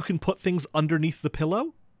you can put things underneath the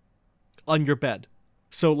pillow on your bed.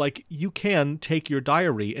 So, like, you can take your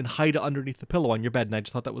diary and hide it underneath the pillow on your bed, and I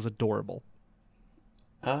just thought that was adorable.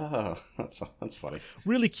 Oh, that's funny.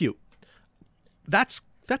 Really cute. That's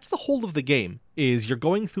the whole of the game, is you're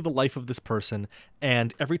going through the life of this person,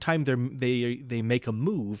 and every time they make a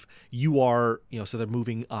move, you are, so they're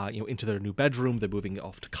moving into their new bedroom, they're moving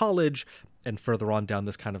off to college, and further on down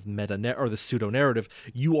this kind of or the pseudo narrative,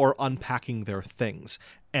 you are unpacking their things.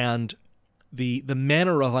 And the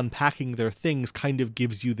manner of unpacking their things kind of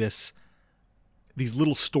gives you these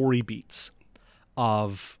little story beats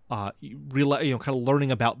of kind of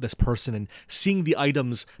learning about this person and seeing the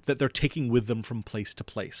items that they're taking with them from place to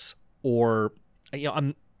place. Or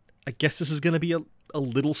I guess this is going to be a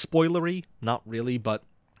little spoilery, not really, but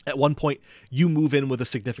at one point you move in with a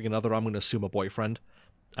significant other. I'm going to assume a boyfriend.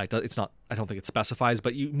 It's not. I don't think it specifies,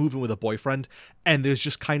 but you move in with a boyfriend, and there's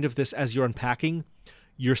just kind of this, as you're unpacking,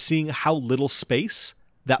 you're seeing how little space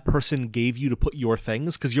that person gave you to put your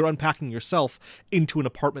things, because you're unpacking yourself into an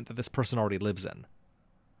apartment that this person already lives in.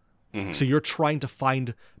 Mm-hmm. So you're trying to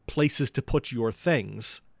find places to put your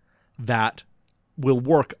things that will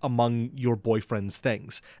work among your boyfriend's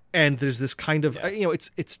things. And there's this kind of,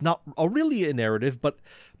 it's not really a narrative, but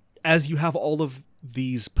as you have all of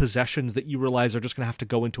these possessions that you realize are just going to have to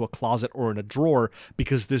go into a closet or in a drawer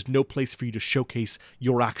because there's no place for you to showcase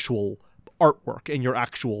your actual artwork and your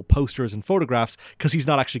actual posters and photographs, because he's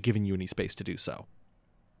not actually giving you any space to do so.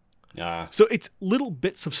 So it's little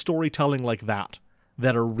bits of storytelling like that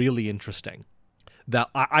are really interesting, that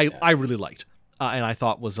I really liked, and I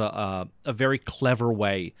thought was a very clever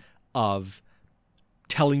way of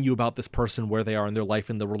telling you about this person, where they are in their life,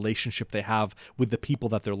 and the relationship they have with the people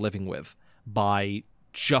that they're living with, by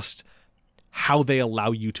just how they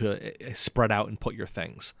allow you to spread out and put your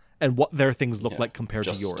things, and what their things look like compared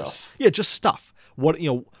to yours. Stuff. Yeah, just stuff.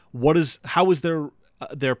 How is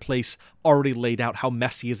their place already laid out? How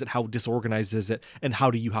messy is it? How disorganized is it? And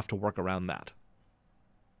how do you have to work around that?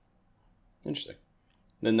 Interesting.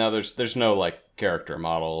 And now there's no like character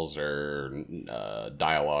models or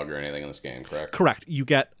dialogue or anything in this game, correct? Correct. You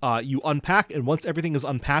get you unpack, and once everything is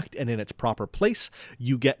unpacked and in its proper place,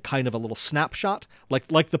 you get kind of a little snapshot, like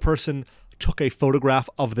the person took a photograph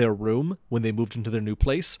of their room when they moved into their new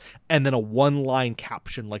place, and then a one-line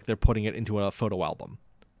caption like they're putting it into a photo album.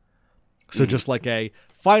 So just like a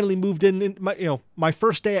finally moved in my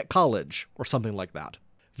first day at college or something like that.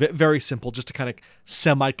 Very simple, just to kind of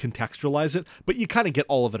semi-contextualize it, but you kind of get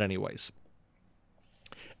all of it anyways.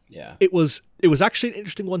 Yeah. It was actually an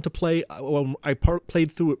interesting one to play. When I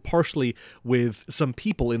played through it partially with some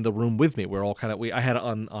people in the room with me. We're all I had it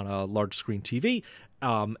on a large screen TV,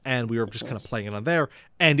 and we were just kind of playing it on there,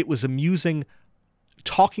 and it was amusing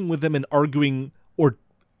talking with them and arguing or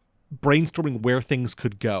brainstorming where things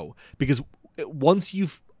could go, because once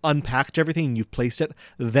you've unpacked everything and you've placed it,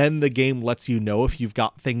 then the game lets you know if you've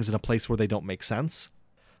got things in a place where they don't make sense.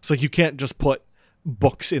 So you can't just put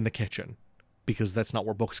books in the kitchen, because that's not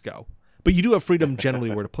where books go. But you do have freedom generally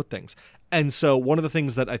where to put things. And so one of the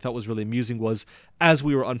things that I thought was really amusing was, as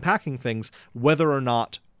we were unpacking things, whether or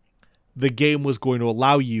not the game was going to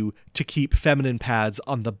allow you to keep feminine pads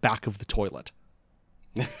on the back of the toilet.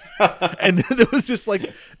 And then there was this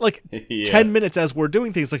like 10 minutes as we're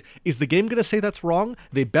doing things, like, is the game going to say that's wrong?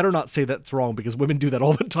 They better not say that's wrong, because women do that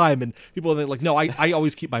all the time, and people are like, no, I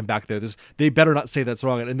always keep mine back there. They better not say that's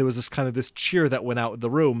wrong. And there was this cheer that went out in the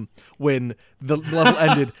room when the level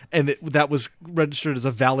ended, and that was registered as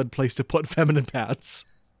a valid place to put feminine pads.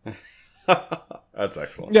 That's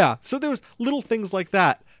excellent. Yeah, so there was little things like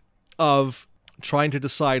that of trying to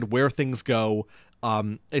decide where things go,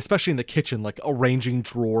 especially in the kitchen, like arranging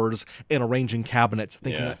drawers and arranging cabinets,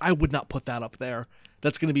 thinking, I would not put that up there.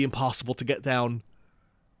 That's going to be impossible to get down.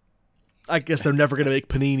 I guess they're never going to make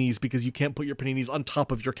paninis, because you can't put your paninis on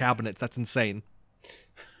top of your cabinets. That's insane.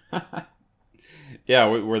 Yeah,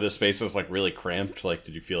 were the spaces like really cramped? Like,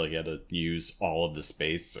 did you feel like you had to use all of the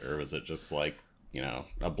space, or was it just like,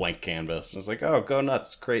 a blank canvas? And it's like, oh, go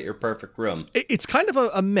nuts, create your perfect room. It's kind of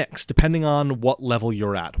a mix, depending on what level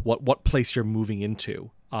you're at, what place you're moving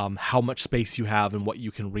into, how much space you have, and what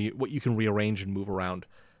you can rearrange and move around.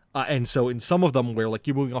 And so in some of them, where like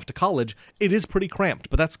you're moving off to college, it is pretty cramped,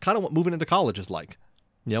 but that's kind of what moving into college is like.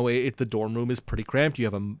 The dorm room is pretty cramped. You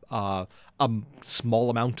have a small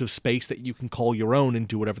amount of space that you can call your own and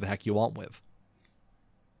do whatever the heck you want with.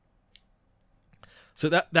 So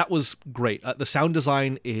that was great. The sound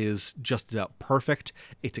design is just about perfect.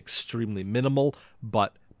 It's extremely minimal,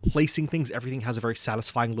 but placing things, everything has a very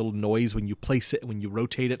satisfying little noise when you place it and when you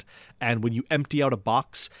rotate it. And when you empty out a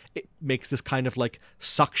box, it makes this kind of like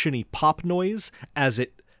suction-y pop noise as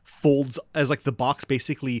it folds, as like the box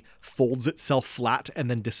basically folds itself flat and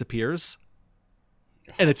then disappears.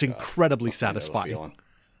 And it's incredibly satisfying.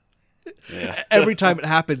 Yeah. Every time it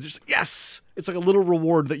happens, it's yes! It's like a little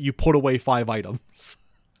reward that you put away 5 items.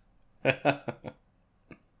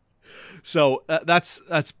 So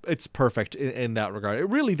it's perfect in that regard. It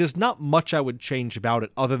really, there's not much I would change about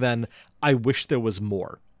it other than I wish there was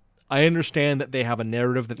more. I understand that they have a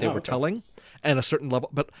narrative that they were telling and a certain level,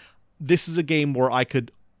 but this is a game where I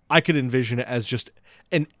could envision it as just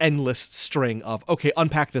an endless string of, okay,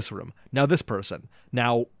 unpack this room. Now this person.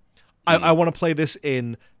 Now I want to play this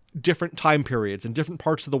in different time periods and different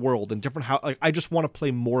parts of the world and different I just want to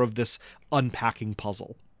play more of this unpacking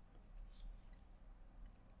puzzle.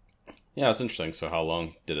 Yeah, it's interesting. So how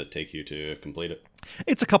long did it take you to complete it?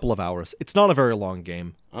 It's a couple of hours. It's not a very long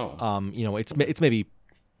game. Oh. It's maybe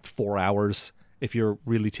 4 hours if you're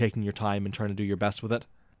really taking your time and trying to do your best with it.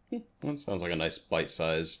 That sounds like a nice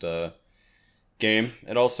bite-sized game.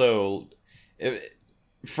 It also,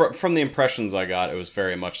 from the impressions I got, it was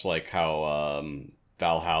very much like how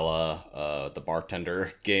Valhalla, the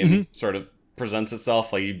bartender game, sort of presents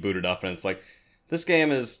itself. Like you boot it up and it's like, this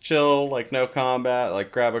game is chill, like no combat,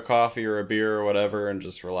 like grab a coffee or a beer or whatever and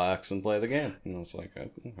just relax and play the game. And it's like,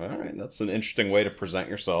 all right, that's an interesting way to present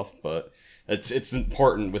yourself, but it's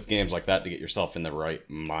important with games like that to get yourself in the right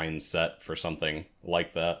mindset for something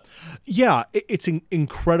like that. Yeah, it's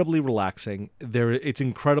incredibly relaxing. It's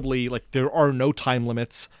incredibly, like, there are no time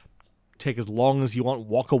limits. Take as long as you want,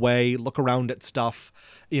 walk away, look around at stuff.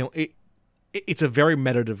 It's a very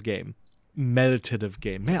meditative game. Man,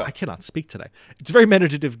 I cannot speak today. It's a very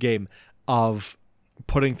meditative game of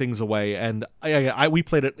putting things away, and we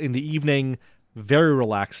played it in the evening. Very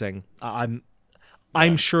relaxing.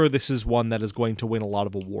 I'm sure this is one that is going to win a lot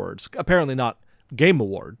of awards. Apparently not Game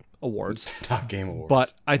awards. Not Game Awards.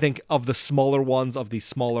 But I think of the smaller ones, of the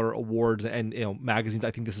smaller awards and magazines,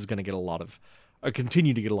 I think this is going to get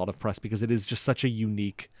continue to get a lot of press because it is just such a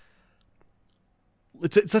unique.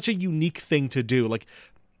 It's such a unique thing to do. Like,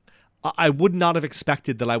 I would not have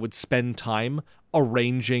expected that I would spend time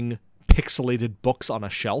arranging pixelated books on a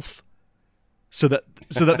shelf so that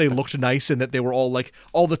they looked nice and that they were all like,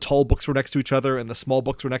 all the tall books were next to each other and the small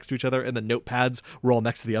books were next to each other and the notepads were all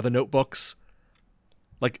next to the other notebooks.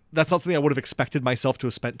 Like, that's not something I would have expected myself to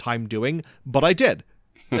have spent time doing, but I did.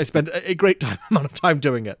 I spent a great amount of time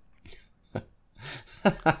doing it.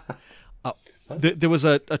 There was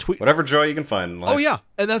a tweet. Whatever joy you can find in life. Oh, yeah.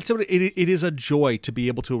 And that's what it is, a joy to be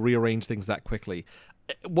able to rearrange things that quickly.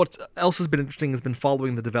 What else has been interesting has been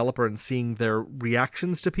following the developer and seeing their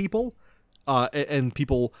reactions to people and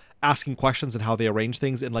people asking questions and how they arrange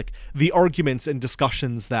things and like the arguments and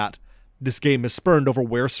discussions that this game has spurned over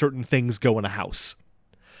where certain things go in a house.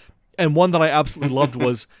 And one that I absolutely loved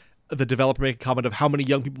was the developer making a comment of how many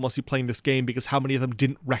young people must be playing this game because how many of them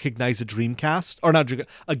didn't recognize a Dreamcast or not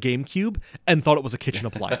a GameCube and thought it was a kitchen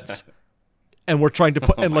appliance. And we're trying to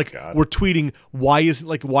put we're tweeting why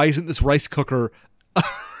isn't this rice cooker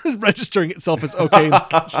registering itself as okay in the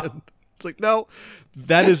kitchen? It's like, no,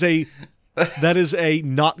 that is a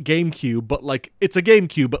not GameCube, but like it's a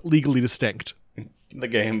GameCube but legally distinct. The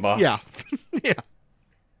game box. Yeah. Yeah.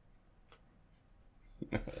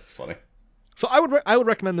 That's funny. So I would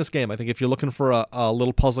recommend this game. I think if you're looking for a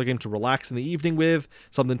little puzzle game to relax in the evening with,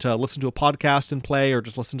 something to listen to a podcast and play, or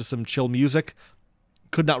just listen to some chill music,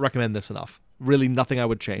 could not recommend this enough. Really nothing I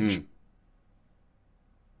would change.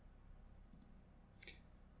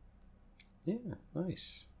 Yeah,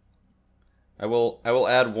 nice. I will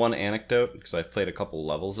add one anecdote because I've played a couple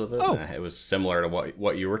levels of it. Oh. And it was similar to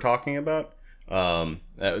what you were talking about.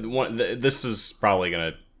 This is probably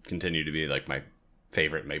going to continue to be like my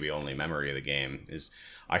favorite, maybe only memory of the game is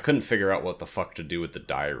I couldn't figure out what the fuck to do with the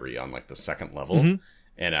diary on like the second level.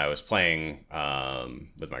 And I was playing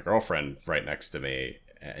with my girlfriend right next to me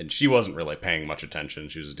and she wasn't really paying much attention.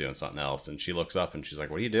 She was doing something else and she looks up and she's like,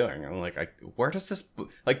 what are you doing? I'm like, where does this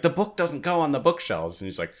like the book doesn't go on the bookshelves. And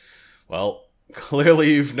he's like, well,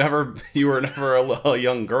 clearly you were never a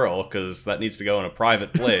young girl because that needs to go in a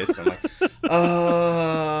private place. I'm like,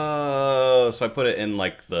 oh, so I put it in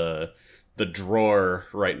like the drawer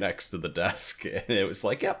right next to the desk and it was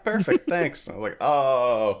like, yeah, perfect, thanks. I was like,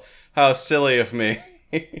 oh, how silly of me.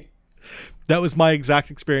 That was my exact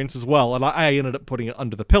experience as well, and I ended up putting it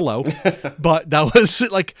under the pillow. But that was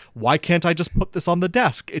like, why can't I just put this on the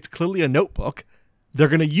desk? It's clearly a notebook. They're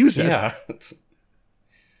gonna use it. Yeah.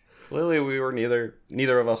 Clearly we were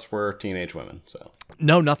neither of us were teenage women, so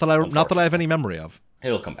no, not that I have any memory of.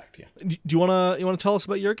 It'll come back to you. Do you wanna tell us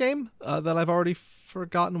about your game that I've already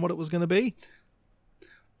forgotten what it was going to be?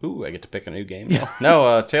 Ooh, I get to pick a new game. Yeah.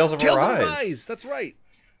 No, Tales of Arise. That's right.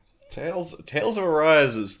 Tales of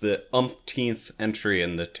Arise is the umpteenth entry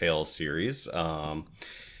in the Tales series.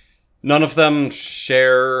 None of them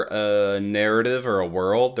share a narrative or a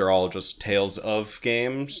world. They're all just Tales of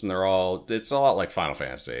games, and it's a lot like Final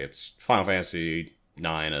Fantasy. It's Final Fantasy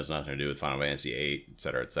 9 has nothing to do with Final Fantasy 8,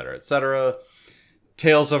 etc., etc., etc.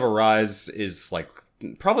 Tales of Arise is like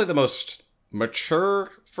probably the most mature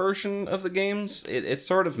version of the games. It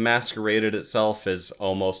sort of masqueraded itself as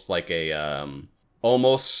almost like a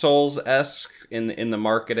almost Souls-esque in the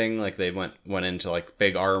marketing. Like they went into like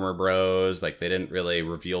big armor bros, like they didn't really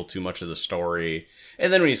reveal too much of the story.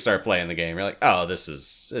 And then when you start playing the game, you're like, oh, this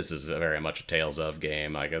is very much a Tales of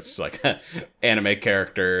game. Like it's like anime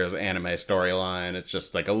characters, anime storyline. It's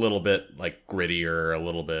just like a little bit like grittier, a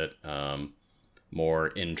little bit more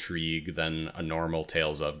intrigue than a normal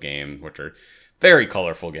Tales of game, which are very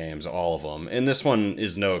colorful games, all of them. And this one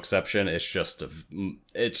is no exception. It's just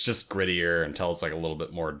grittier and tells like a little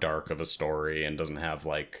bit more dark of a story and doesn't have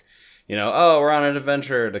like, oh, we're on an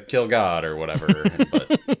adventure to kill God or whatever.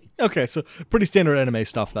 But okay, so pretty standard anime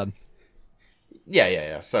stuff then.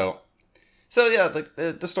 Yeah. So yeah,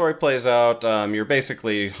 the story plays out. You're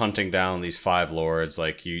basically hunting down these 5 lords.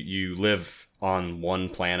 Like you live on one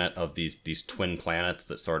planet of these twin planets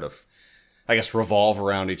that sort of, I guess, revolve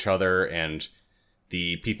around each other, and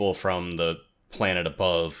the people from the planet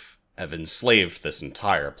above have enslaved this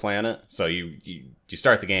entire planet. So you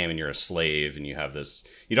start the game and you're a slave, and you have this,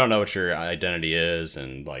 you don't know what your identity is,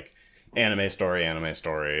 and like anime story,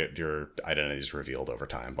 your identity is revealed over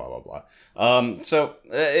time, blah, blah, blah. So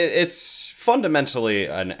it's fundamentally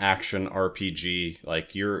an action RPG.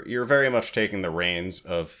 Like you're very much taking the reins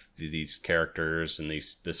of these characters and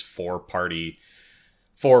this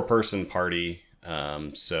 4-person party.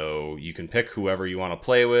 So you can pick whoever you want to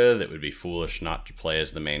play with. It would be foolish not to play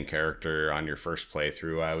as the main character on your first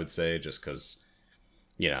playthrough, I would say, just because,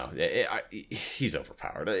 he's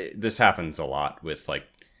overpowered. This happens a lot with like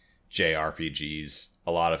JRPGs.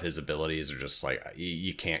 A lot of his abilities are just like,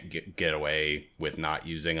 you can't get away with not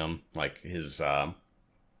using them. Like his, I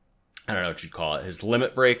don't know what you'd call it, his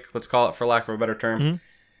limit break, let's call it for lack of a better term,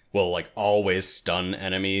 will like always stun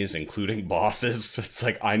enemies, including bosses. It's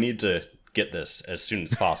like, I need to get this as soon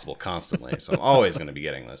as possible constantly, so I'm always going to be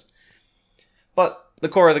getting this. But the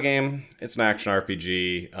core of the game, it's an action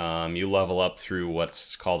RPG. You level up through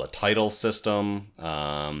what's called a title system.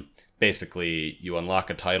 Basically, you unlock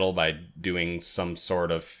a title by doing some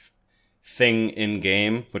sort of thing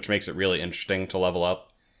in-game, which makes it really interesting to level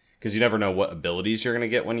up, because you never know what abilities you're going to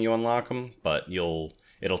get when you unlock them, but it'll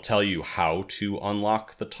tell you how to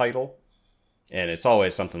unlock the title. And it's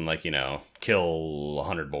always something like, kill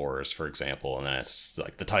 100 boars, for example, and then it's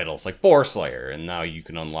like the title's like Boar Slayer, and now you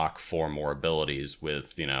can unlock 4 more abilities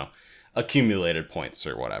with, accumulated points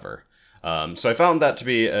or whatever. So I found that to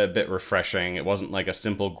be a bit refreshing. It wasn't like a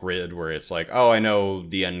simple grid where it's like, oh, I know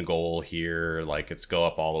the end goal here, like it's go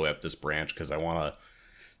up all the way up this branch because I want to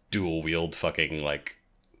dual wield fucking like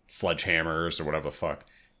sledgehammers or whatever the fuck.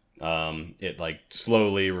 It like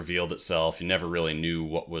slowly revealed itself. You never really knew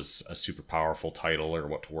what was a super powerful title or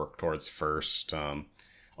what to work towards first. A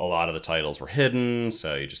lot of the titles were hidden,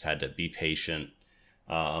 so you just had to be patient.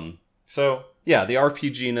 So yeah, the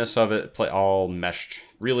RPG-ness of it all meshed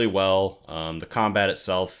really well. The combat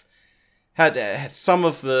itself had some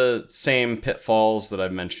of the same pitfalls that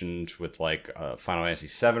I've mentioned with like Final Fantasy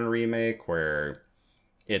VII Remake, where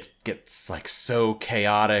it gets like so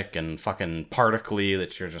chaotic and fucking particly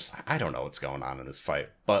that you're just like, I don't know what's going on in this fight.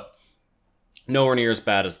 But nowhere near as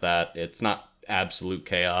bad as that. It's not absolute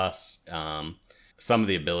chaos. Some of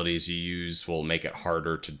the abilities you use will make it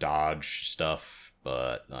harder to dodge stuff,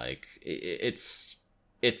 but like it's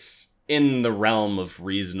in the realm of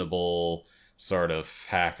reasonable sort of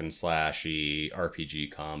hack and slashy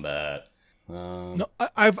RPG combat. No,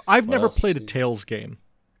 I've never played a Tales game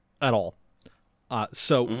at all.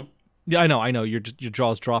 Yeah, I know your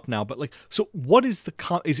jaws drop now, but like, so what is the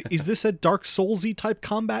is this a Dark Soulsy type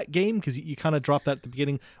combat game? Because you kind of dropped that at the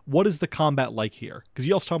beginning. What is the combat like here? Because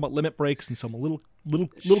you also talk about limit breaks, and so I'm a little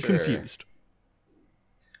Sure. confused.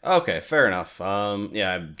 Okay, fair enough.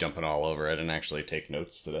 Yeah, I'm jumping all over it and actually take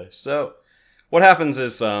notes today. So, what happens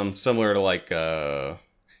is similar to like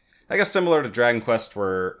I guess similar to Dragon Quest XI,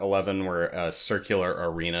 where a circular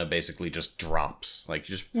arena basically just drops. Like,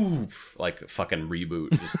 you just, like, fucking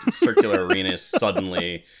reboot. Just circular arena is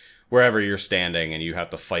suddenly wherever you're standing, and you have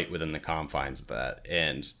to fight within the confines of that.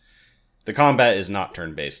 And the combat is not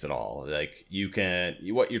turn-based at all. Like,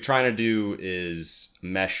 what you're trying to do is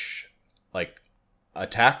mesh, like,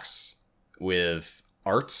 attacks with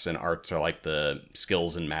arts, and arts are like the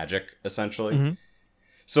skills in magic, essentially. Mm-hmm.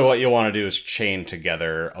 So what you'll want to do is chain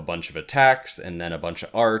together a bunch of attacks and then a bunch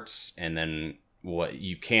of arts, and then what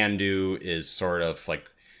you can do is sort of like,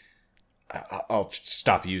 I'll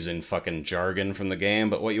stop using fucking jargon from the game,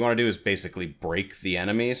 but what you want to do is basically break the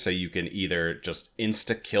enemy so you can either just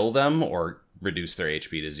insta-kill them or reduce their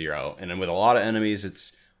HP to 0. And then with a lot of enemies,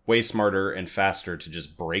 it's way smarter and faster to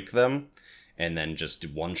just break them and then just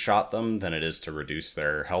one-shot them than it is to reduce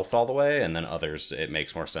their health all the way. And then others, it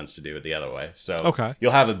makes more sense to do it the other way. So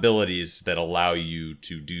you'll have abilities that allow you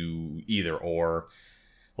to do either or,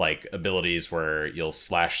 like abilities where you'll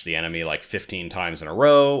slash the enemy like 15 times in a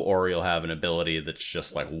row, or you'll have an ability that's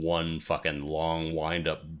just like one fucking long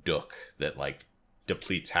wind-up duck that like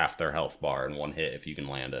depletes half their health bar in one hit if you can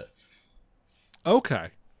land it. Okay.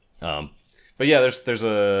 But yeah, there's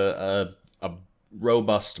a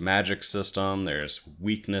robust magic system. There's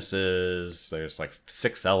weaknesses. There's like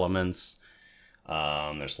 6 elements.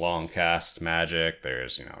 There's long cast magic.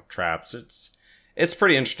 There's, traps. It's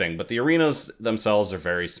pretty interesting, but the arenas themselves are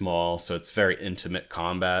very small, so it's very intimate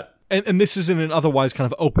combat. And this is in an otherwise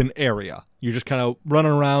kind of open area. You're just kind of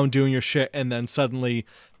running around doing your shit, and then suddenly,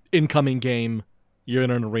 incoming game, you're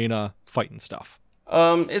in an arena fighting stuff.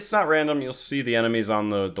 It's not random. You'll see the enemies on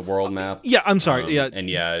the world map. Yeah, I'm sorry. And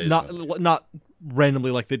yeah, it is not randomly,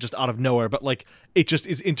 like they're just out of nowhere, but like it just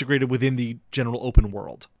is integrated within the general open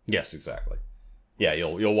world. Yes, exactly. Yeah,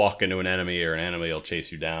 you'll walk into an enemy, or an enemy will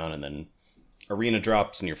chase you down, and then arena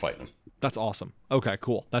drops and you're fighting them. That's awesome. Okay,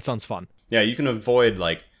 cool. That sounds fun. Yeah, you can avoid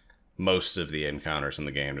like most of the encounters in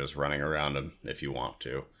the game just running around them if you want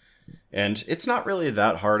to. And it's not really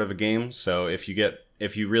that hard of a game, so if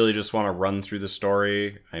you really just want to run through the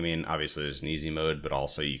story, I mean, obviously there's an easy mode, but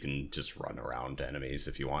also you can just run around enemies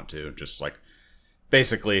if you want to. Just like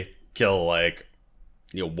basically kill like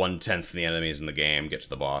 1/10 of the enemies in the game, get to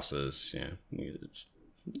the bosses. Yeah, you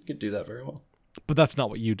could do that very well. But that's not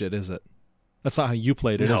what you did, is it? That's not how you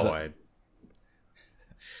played it, is it?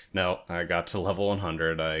 No, I got to level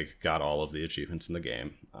 100. I got all of the achievements in the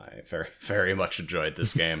game. I very, very much enjoyed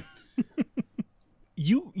this game.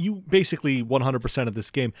 You basically 100% of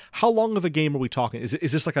this game. How long of a game are we talking? Is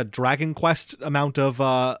this like a Dragon Quest amount of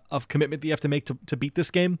commitment that you have to make to beat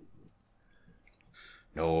this game?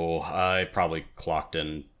 No, I probably clocked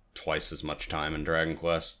in twice as much time in Dragon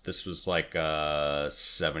Quest. This was like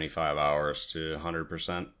 75 hours to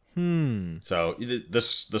 100%. So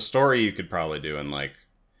the story you could probably do in like,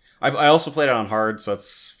 I also played it on hard, so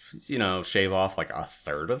it's, shave off like a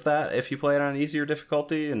third of that if you play it on easier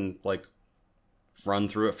difficulty and like run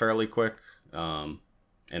through it fairly quick. And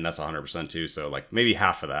that's 100% too, so like maybe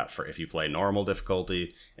half of that for if you play normal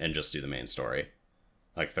difficulty and just do the main story.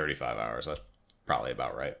 Like 35 hours, that's probably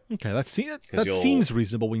about right. Okay, that seems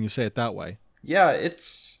reasonable when you say it that way. Yeah,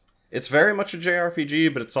 it's very much a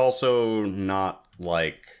JRPG, but it's also not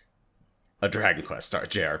like a Dragon Quest Star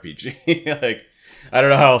JRPG. Like, I don't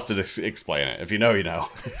know how else to explain it. If you know, you know.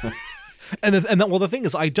 the thing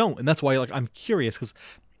is, I don't, and that's why like I'm curious, because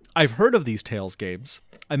I've heard of these Tales games.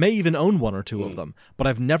 I may even own one or two of them, but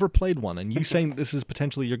I've never played one. And you saying this is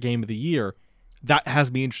potentially your game of the year, that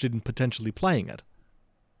has me interested in potentially playing it.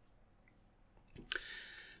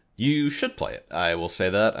 You should play it. I will say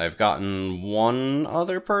that. I've gotten one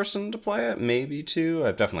other person to play it, maybe two.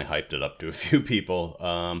 I've definitely hyped it up to a few people.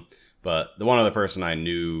 But the one other person I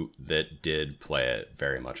knew that did play it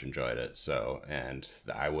very much enjoyed it. So, and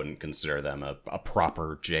I wouldn't consider them a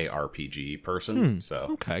proper JRPG person. So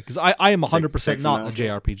okay, because I am 100% not a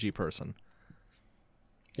JRPG person.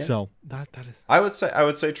 Yeah. So that is. I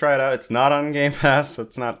would say try it out. It's not on Game Pass. So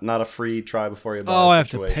it's not a free try before you buy. Oh, I have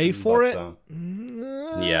to pay for it.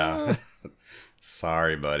 Yeah.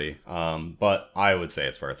 Sorry, buddy. But I would say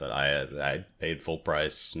it's worth it. I paid full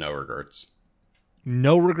price, no regrets.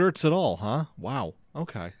 No regrets at all, huh? Wow.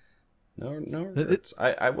 Okay. No regrets.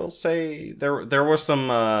 I will say there was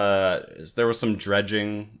some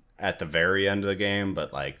dredging at the very end of the game,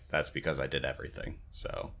 but like that's because I did everything.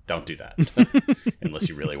 So don't do that unless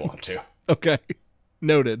you really want to. Okay.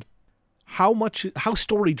 Noted. How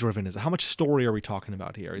story driven is it? How much story are we talking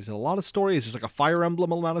about here? Is it a lot of story? Is this like a Fire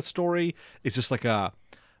Emblem amount of story? Is this like a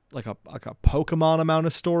Pokemon amount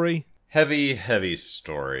of story? Heavy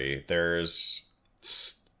story. There's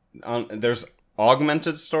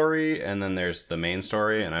augmented story, and then there's the main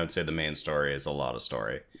story, and I would say the main story is a lot of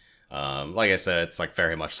story. Like I said, it's like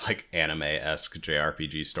very much like anime-esque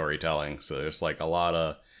JRPG storytelling. So there's like a lot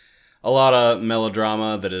of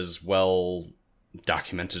melodrama that is well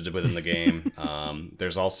documented within the game.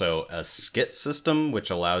 There's also a skit system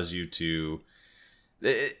which allows you to.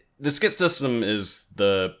 The skit system is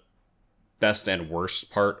the best and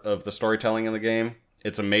worst part of the storytelling in the game.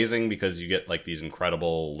 it's amazing because you get like these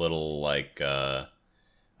incredible little like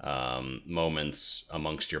moments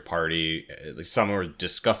amongst your party. Some are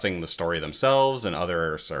discussing the story themselves, and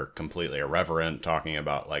others are completely irreverent, talking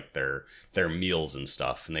about like their meals and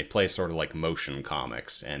stuff. And they play sort of like motion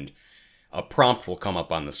comics, and a prompt will come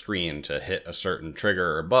up on the screen to hit a certain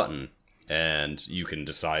trigger or button, and you can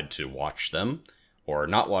decide to watch them or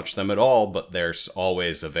not watch them at all, but they're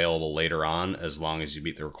always available later on as long as you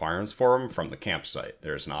meet the requirements for them from the campsite.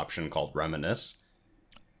 There's an option called Reminisce.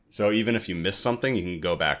 So even if you miss something, you can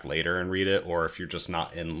go back later and read it, or if you're just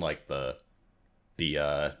not in like the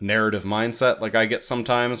narrative mindset like I get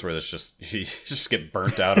sometimes, where there's just you just get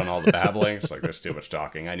burnt out on all the babbling. It's like, there's too much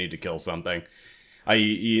talking. I need to kill something.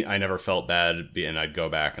 I never felt bad, and I'd go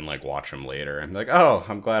back and like watch them later and be like, oh,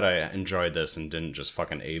 I'm glad I enjoyed this and didn't just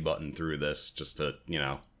fucking A button through this just to, you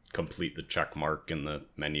know, complete the check mark in the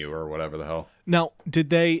menu or whatever the hell. Now,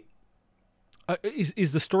 did they?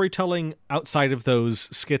 Is the storytelling outside of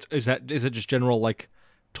those skits? Is it just general like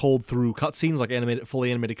told through cutscenes, like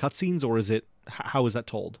fully animated cutscenes, or is it how is that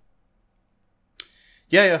told?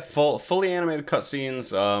 Yeah, fully animated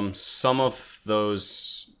cutscenes.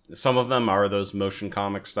 Some of them are those motion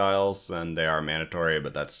comic styles, and they are mandatory,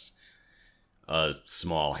 but that's a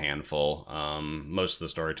small handful. Most of the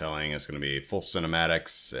storytelling is going to be full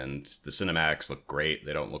cinematics, and the cinematics look great.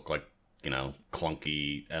 They don't look like, you know,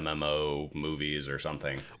 clunky MMO movies or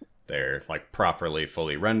something. They're like properly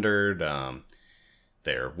fully rendered.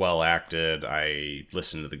 They're well acted. I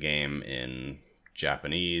listened to the game in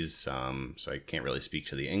Japanese, so I can't really speak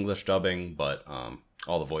to the English dubbing, but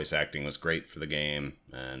all the voice acting was great for the game,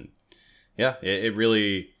 and yeah, it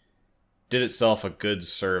really did itself a good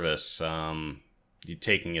service,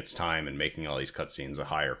 taking its time and making all these cutscenes a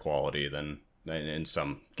higher quality than in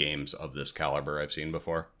some games of this caliber I've seen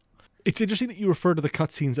before. It's interesting that you refer to the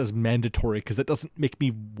cutscenes as mandatory, because that doesn't make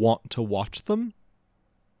me want to watch them.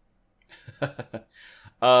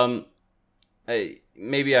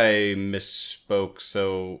 Maybe I misspoke.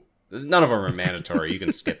 So none of them are mandatory. You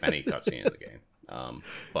can skip any cutscene in the game.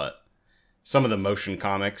 But some of the motion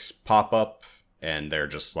comics pop up, and they're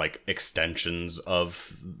just like extensions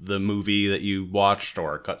of the movie that you watched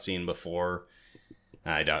or a cutscene before.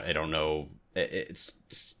 I don't know.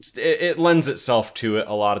 It lends itself to it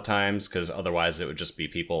a lot of times, because otherwise it would just be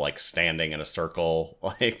people like standing in a circle.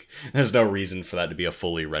 Like, there's no reason for that to be a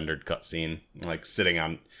fully rendered cutscene. Like sitting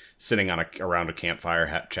around a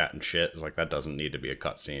campfire chatting shit. It's like, that doesn't need to be a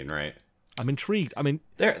cutscene, right? I'm intrigued. I'm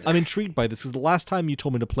intrigued by this, because the last time you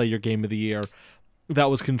told me to play your game of the year, that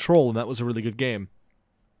was Control, and that was a really good game.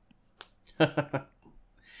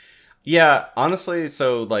 Yeah, honestly,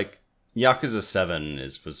 so like Yakuza 7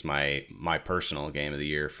 was my personal game of the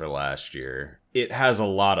year for last year. It has a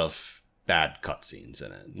lot of bad cutscenes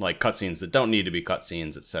in it, like cutscenes that don't need to be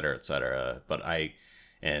cutscenes, etc., etc.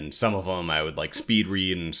 And some of them I would like speed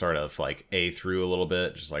read and sort of like A through a little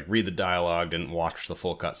bit, just like read the dialogue, didn't watch the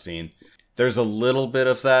full cutscene. There's a little bit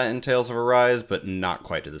of that in Tales of Arise, but not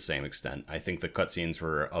quite to the same extent. I think the cutscenes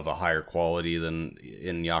were of a higher quality than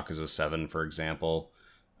in Yakuza 7, for example.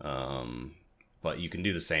 But you can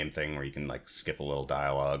do the same thing where you can like skip a little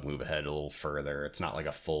dialogue, move ahead a little further. It's not like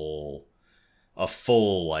a full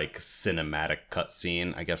like cinematic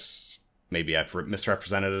cutscene. I guess maybe I've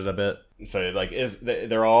misrepresented it a bit. So like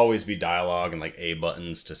there'll always be dialogue and like A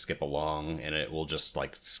buttons to skip along, and it will just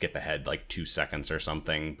like skip ahead like 2 seconds or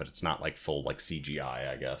something, but it's not like full like CGI,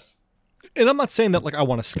 I guess. And I'm not saying that like I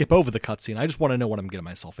want to skip over the cutscene. I just want to know what I'm getting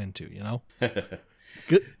myself into, you know?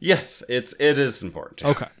 Good. Yes, it is important.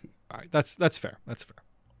 Okay. All right, that's fair. That's fair.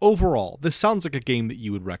 Overall, this sounds like a game that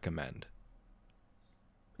you would recommend.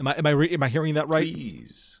 Am I hearing that right?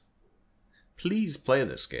 Please play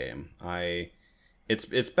this game.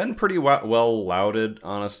 It's been pretty well lauded.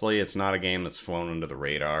 Honestly, it's not a game that's flown under the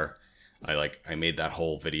radar. I made that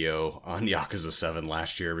whole video on Yakuza 7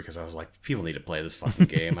 last year because I was like, people need to play this fucking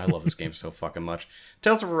game. I love this game so fucking much.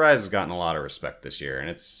 Tales of Arise has gotten a lot of respect this year, and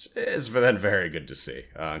it's been very good to see,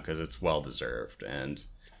 because it's well deserved, and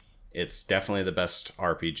it's definitely the best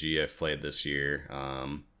RPG I've played this year.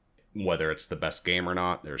 Whether it's the best game or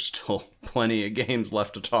not, there's still plenty of games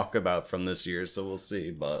left to talk about from this year, so we'll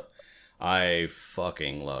see. But I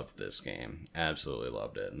fucking loved this game. Absolutely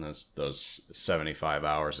loved it. And those 75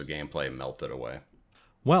 hours of gameplay melted away.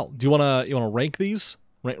 Well, do you wanna rank these?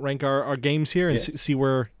 Rank our games here and see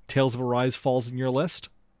where Tales of Arise falls in your list?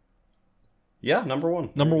 Yeah, number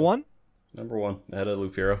one. Number one? Number one, ahead of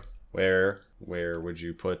Loop Hero. Where would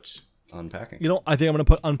you put Unpacking? You know, I think I'm going to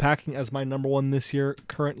put Unpacking as my number one this year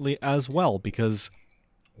currently as well, because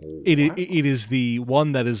it is the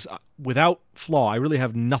one that is without flaw. I really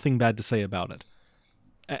have nothing bad to say about it.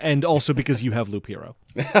 And also because you have Loop Hero.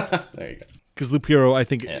 There you go. Because Loop Hero, I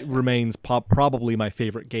think, remains probably my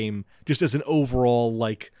favorite game, just as an overall,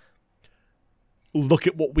 like, look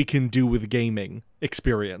at what we can do with gaming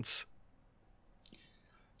experience.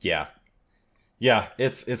 Yeah. Yeah,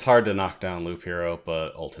 it's hard to knock down Loop Hero,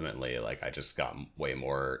 but ultimately, like, I just got way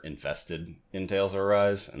more invested in Tales of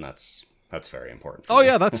Arise, and that's very important for me.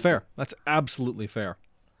 Yeah, that's fair. That's absolutely fair.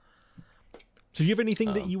 So do you have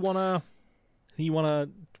anything that you wanna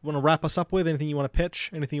wrap us up with? Anything you want to pitch?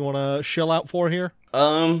 Anything you want to shill out for here?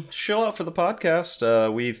 Chill out for the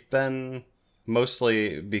podcast. We've been,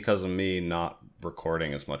 mostly because of me, not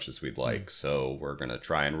recording as much as we'd like, so we're gonna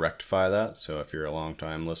try and rectify that. So if you're a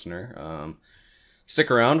long-time listener, stick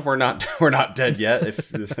around. We're not dead yet.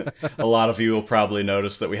 If a lot of you will probably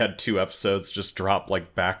notice that we had 2 episodes just drop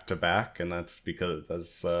like back to back, and that's because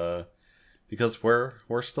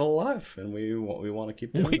we're still alive and we want to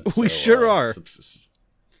keep doing it. We sure are.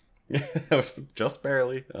 Just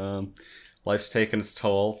barely. Life's taken its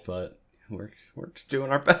toll, but we're doing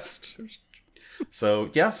our best. So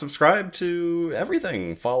yeah, subscribe to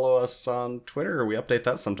everything. Follow us on Twitter. We update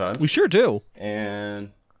that sometimes. We sure do.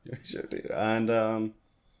 And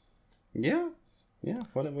yeah.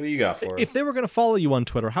 What do you got for us? If they were going to follow you on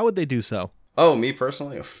Twitter, how would they do so? Oh, me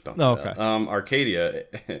personally? Don't do okay. that. Arcadia,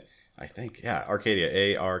 I think. Yeah,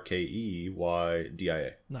 Arcadia.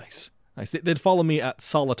 ARKEYDIA. Nice. They'd follow me at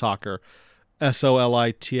Solitalker.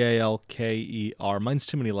 SOLITALKER. Mine's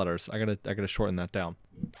too many letters. I gotta shorten that down.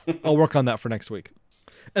 I'll work on that for next week.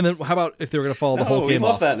 And then how about if they were going to follow the whole game we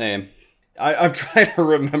love off? that name. I'm trying to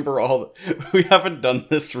remember we haven't done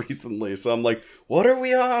this recently, so I'm like, what are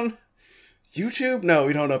we on? YouTube? No,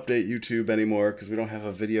 we don't update YouTube anymore because we don't have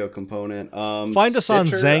a video component. Find us on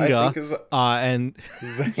Zanga and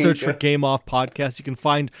Zanga. Search for Game Off Podcast. You can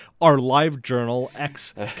find our live journal,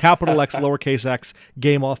 X, capital X, lowercase x,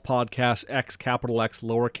 Game Off Podcast, X, capital X,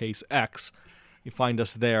 lowercase x. You find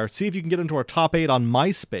us there. See if you can get into our top 8 on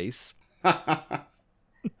MySpace.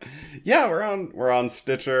 Yeah, we're on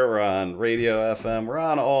Stitcher, we're on Radio FM, we're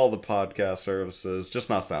on all the podcast services,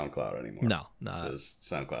 just not SoundCloud anymore. No. Because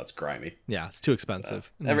SoundCloud's grimy. Yeah, it's too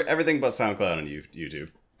expensive. So, everything but SoundCloud and YouTube.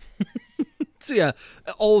 So yeah,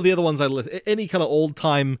 all of the other ones I list, any kind of old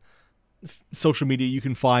time social media you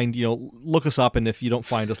can find, look us up, and if you don't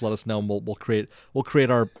find us, let us know, and we'll create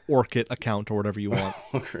our Orkut account or whatever you want.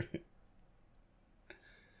 Great.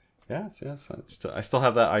 Yes. I still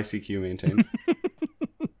have that ICQ maintained.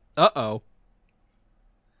 Uh-oh.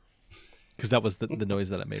 Because that was the noise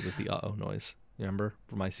that it made, was the uh-oh noise. You remember?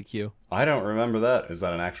 From ICQ. I don't remember that. Is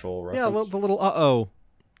that an actual reference? Yeah, the little uh-oh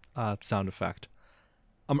sound effect.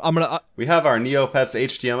 I'm gonna... we have our Neopets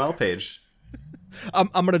HTML page. I'm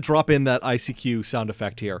gonna drop in that ICQ sound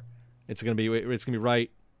effect here. It's gonna be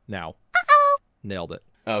right now. Uh-oh. Nailed it.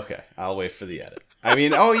 Okay, I'll wait for the edit. I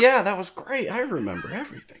mean, oh yeah, that was great. I remember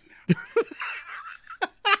everything now.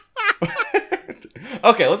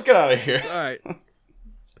 Okay, let's get out of here. All right.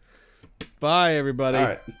 Bye, everybody. All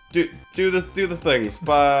right. Do the things.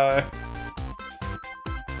 Bye.